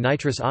similar to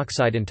nitrous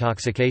oxide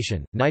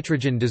intoxication.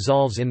 Nitrogen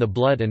dissolves in the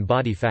blood and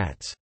body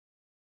fats.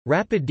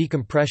 Rapid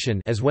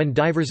decompression, as when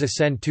divers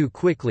ascend too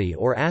quickly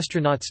or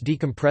astronauts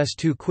decompress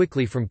too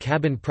quickly from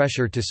cabin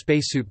pressure to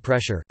spacesuit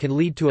pressure, can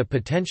lead to a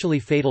potentially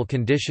fatal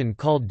condition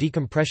called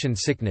decompression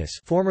sickness,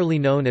 formerly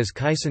known as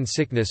caisson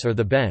sickness or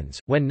the bends,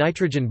 when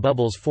nitrogen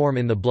bubbles form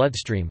in the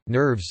bloodstream,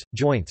 nerves,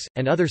 joints,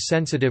 and other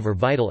sensitive or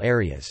vital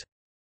areas.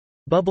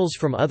 Bubbles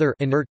from other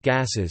inert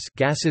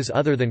gases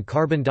other than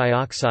carbon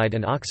dioxide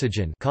and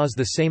oxygen cause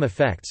the same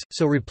effects,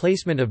 so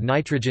replacement of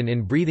nitrogen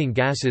in breathing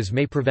gases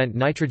may prevent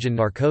nitrogen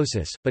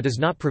narcosis, but does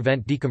not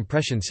prevent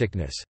decompression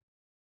sickness.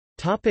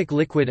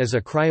 Liquid. As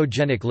a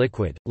cryogenic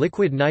liquid,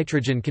 liquid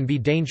nitrogen can be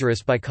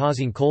dangerous by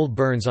causing cold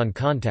burns on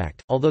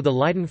contact, although the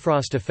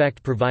Leidenfrost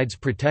effect provides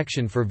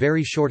protection for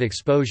very short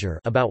exposure,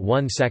 about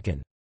 1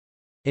 second.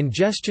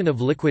 Ingestion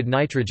of liquid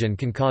nitrogen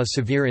can cause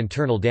severe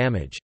internal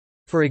damage.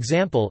 For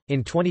example,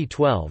 in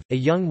 2012, a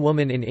young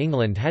woman in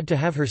England had to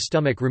have her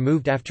stomach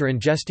removed after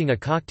ingesting a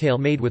cocktail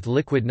made with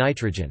liquid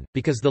nitrogen,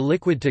 because the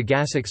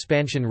liquid-to-gas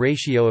expansion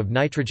ratio of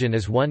nitrogen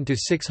is 1 to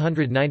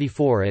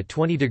 694 at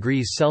 20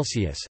 degrees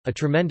Celsius. A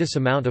tremendous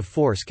amount of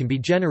force can be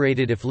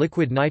generated if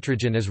liquid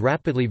nitrogen is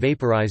rapidly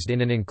vaporized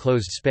in an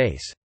enclosed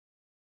space.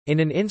 In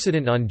an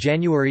incident on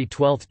January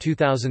 12,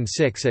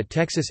 2006 at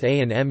Texas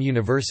A&M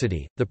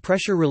University, the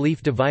pressure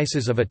relief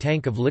devices of a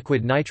tank of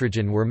liquid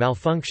nitrogen were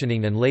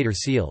malfunctioning and later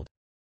sealed.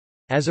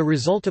 As a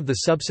result of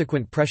the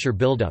subsequent pressure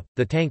buildup,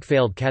 the tank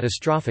failed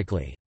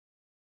catastrophically.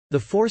 The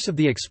force of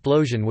the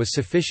explosion was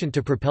sufficient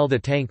to propel the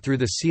tank through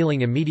the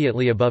ceiling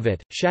immediately above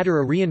it, shatter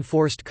a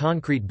reinforced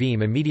concrete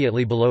beam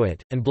immediately below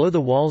it, and blow the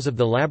walls of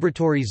the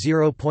laboratory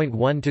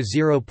 0.1 to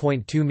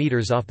 0.2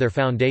 meters off their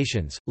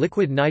foundations.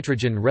 Liquid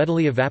nitrogen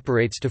readily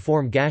evaporates to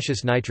form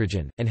gaseous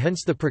nitrogen, and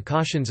hence the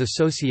precautions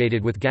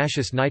associated with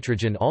gaseous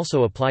nitrogen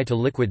also apply to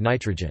liquid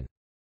nitrogen.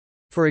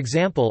 For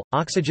example,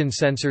 oxygen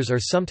sensors are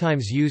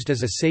sometimes used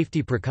as a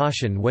safety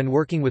precaution when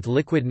working with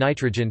liquid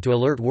nitrogen to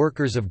alert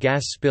workers of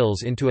gas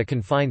spills into a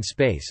confined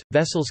space.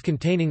 Vessels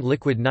containing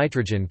liquid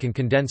nitrogen can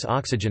condense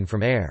oxygen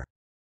from air.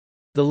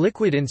 The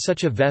liquid in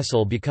such a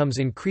vessel becomes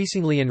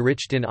increasingly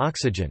enriched in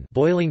oxygen,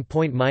 boiling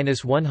point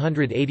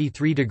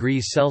 -183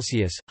 degrees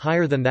Celsius,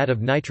 higher than that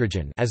of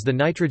nitrogen, as the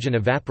nitrogen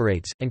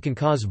evaporates, and can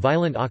cause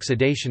violent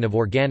oxidation of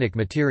organic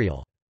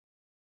material.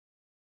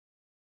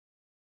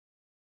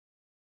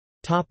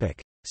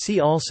 See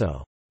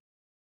also: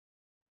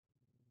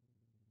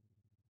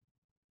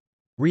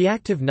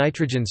 reactive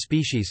nitrogen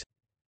species,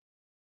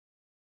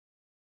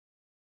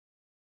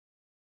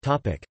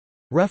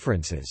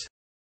 References.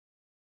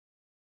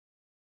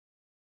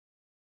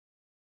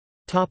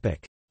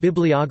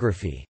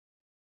 Bibliography.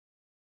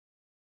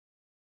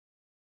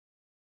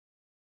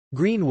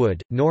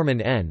 Greenwood,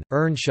 Norman N.,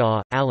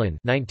 Earnshaw, Alan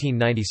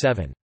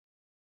 1997.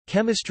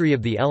 Chemistry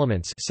of the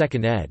Elements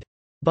 2nd ed.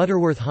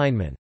 Butterworth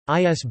Heinemann.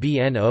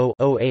 ISBN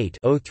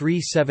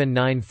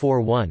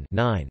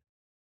 0-08-037941-9.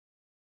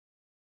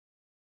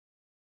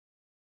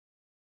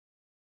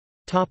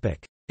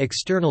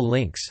 External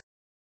links.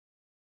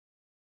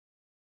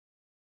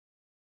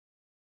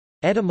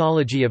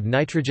 Etymology of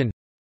nitrogen.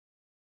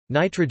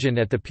 Nitrogen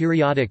at the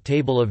Periodic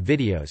Table of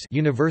Videos,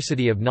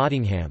 University of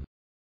Nottingham.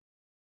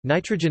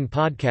 Nitrogen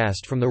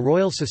podcast from the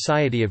Royal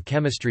Society of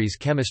Chemistry's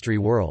Chemistry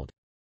World.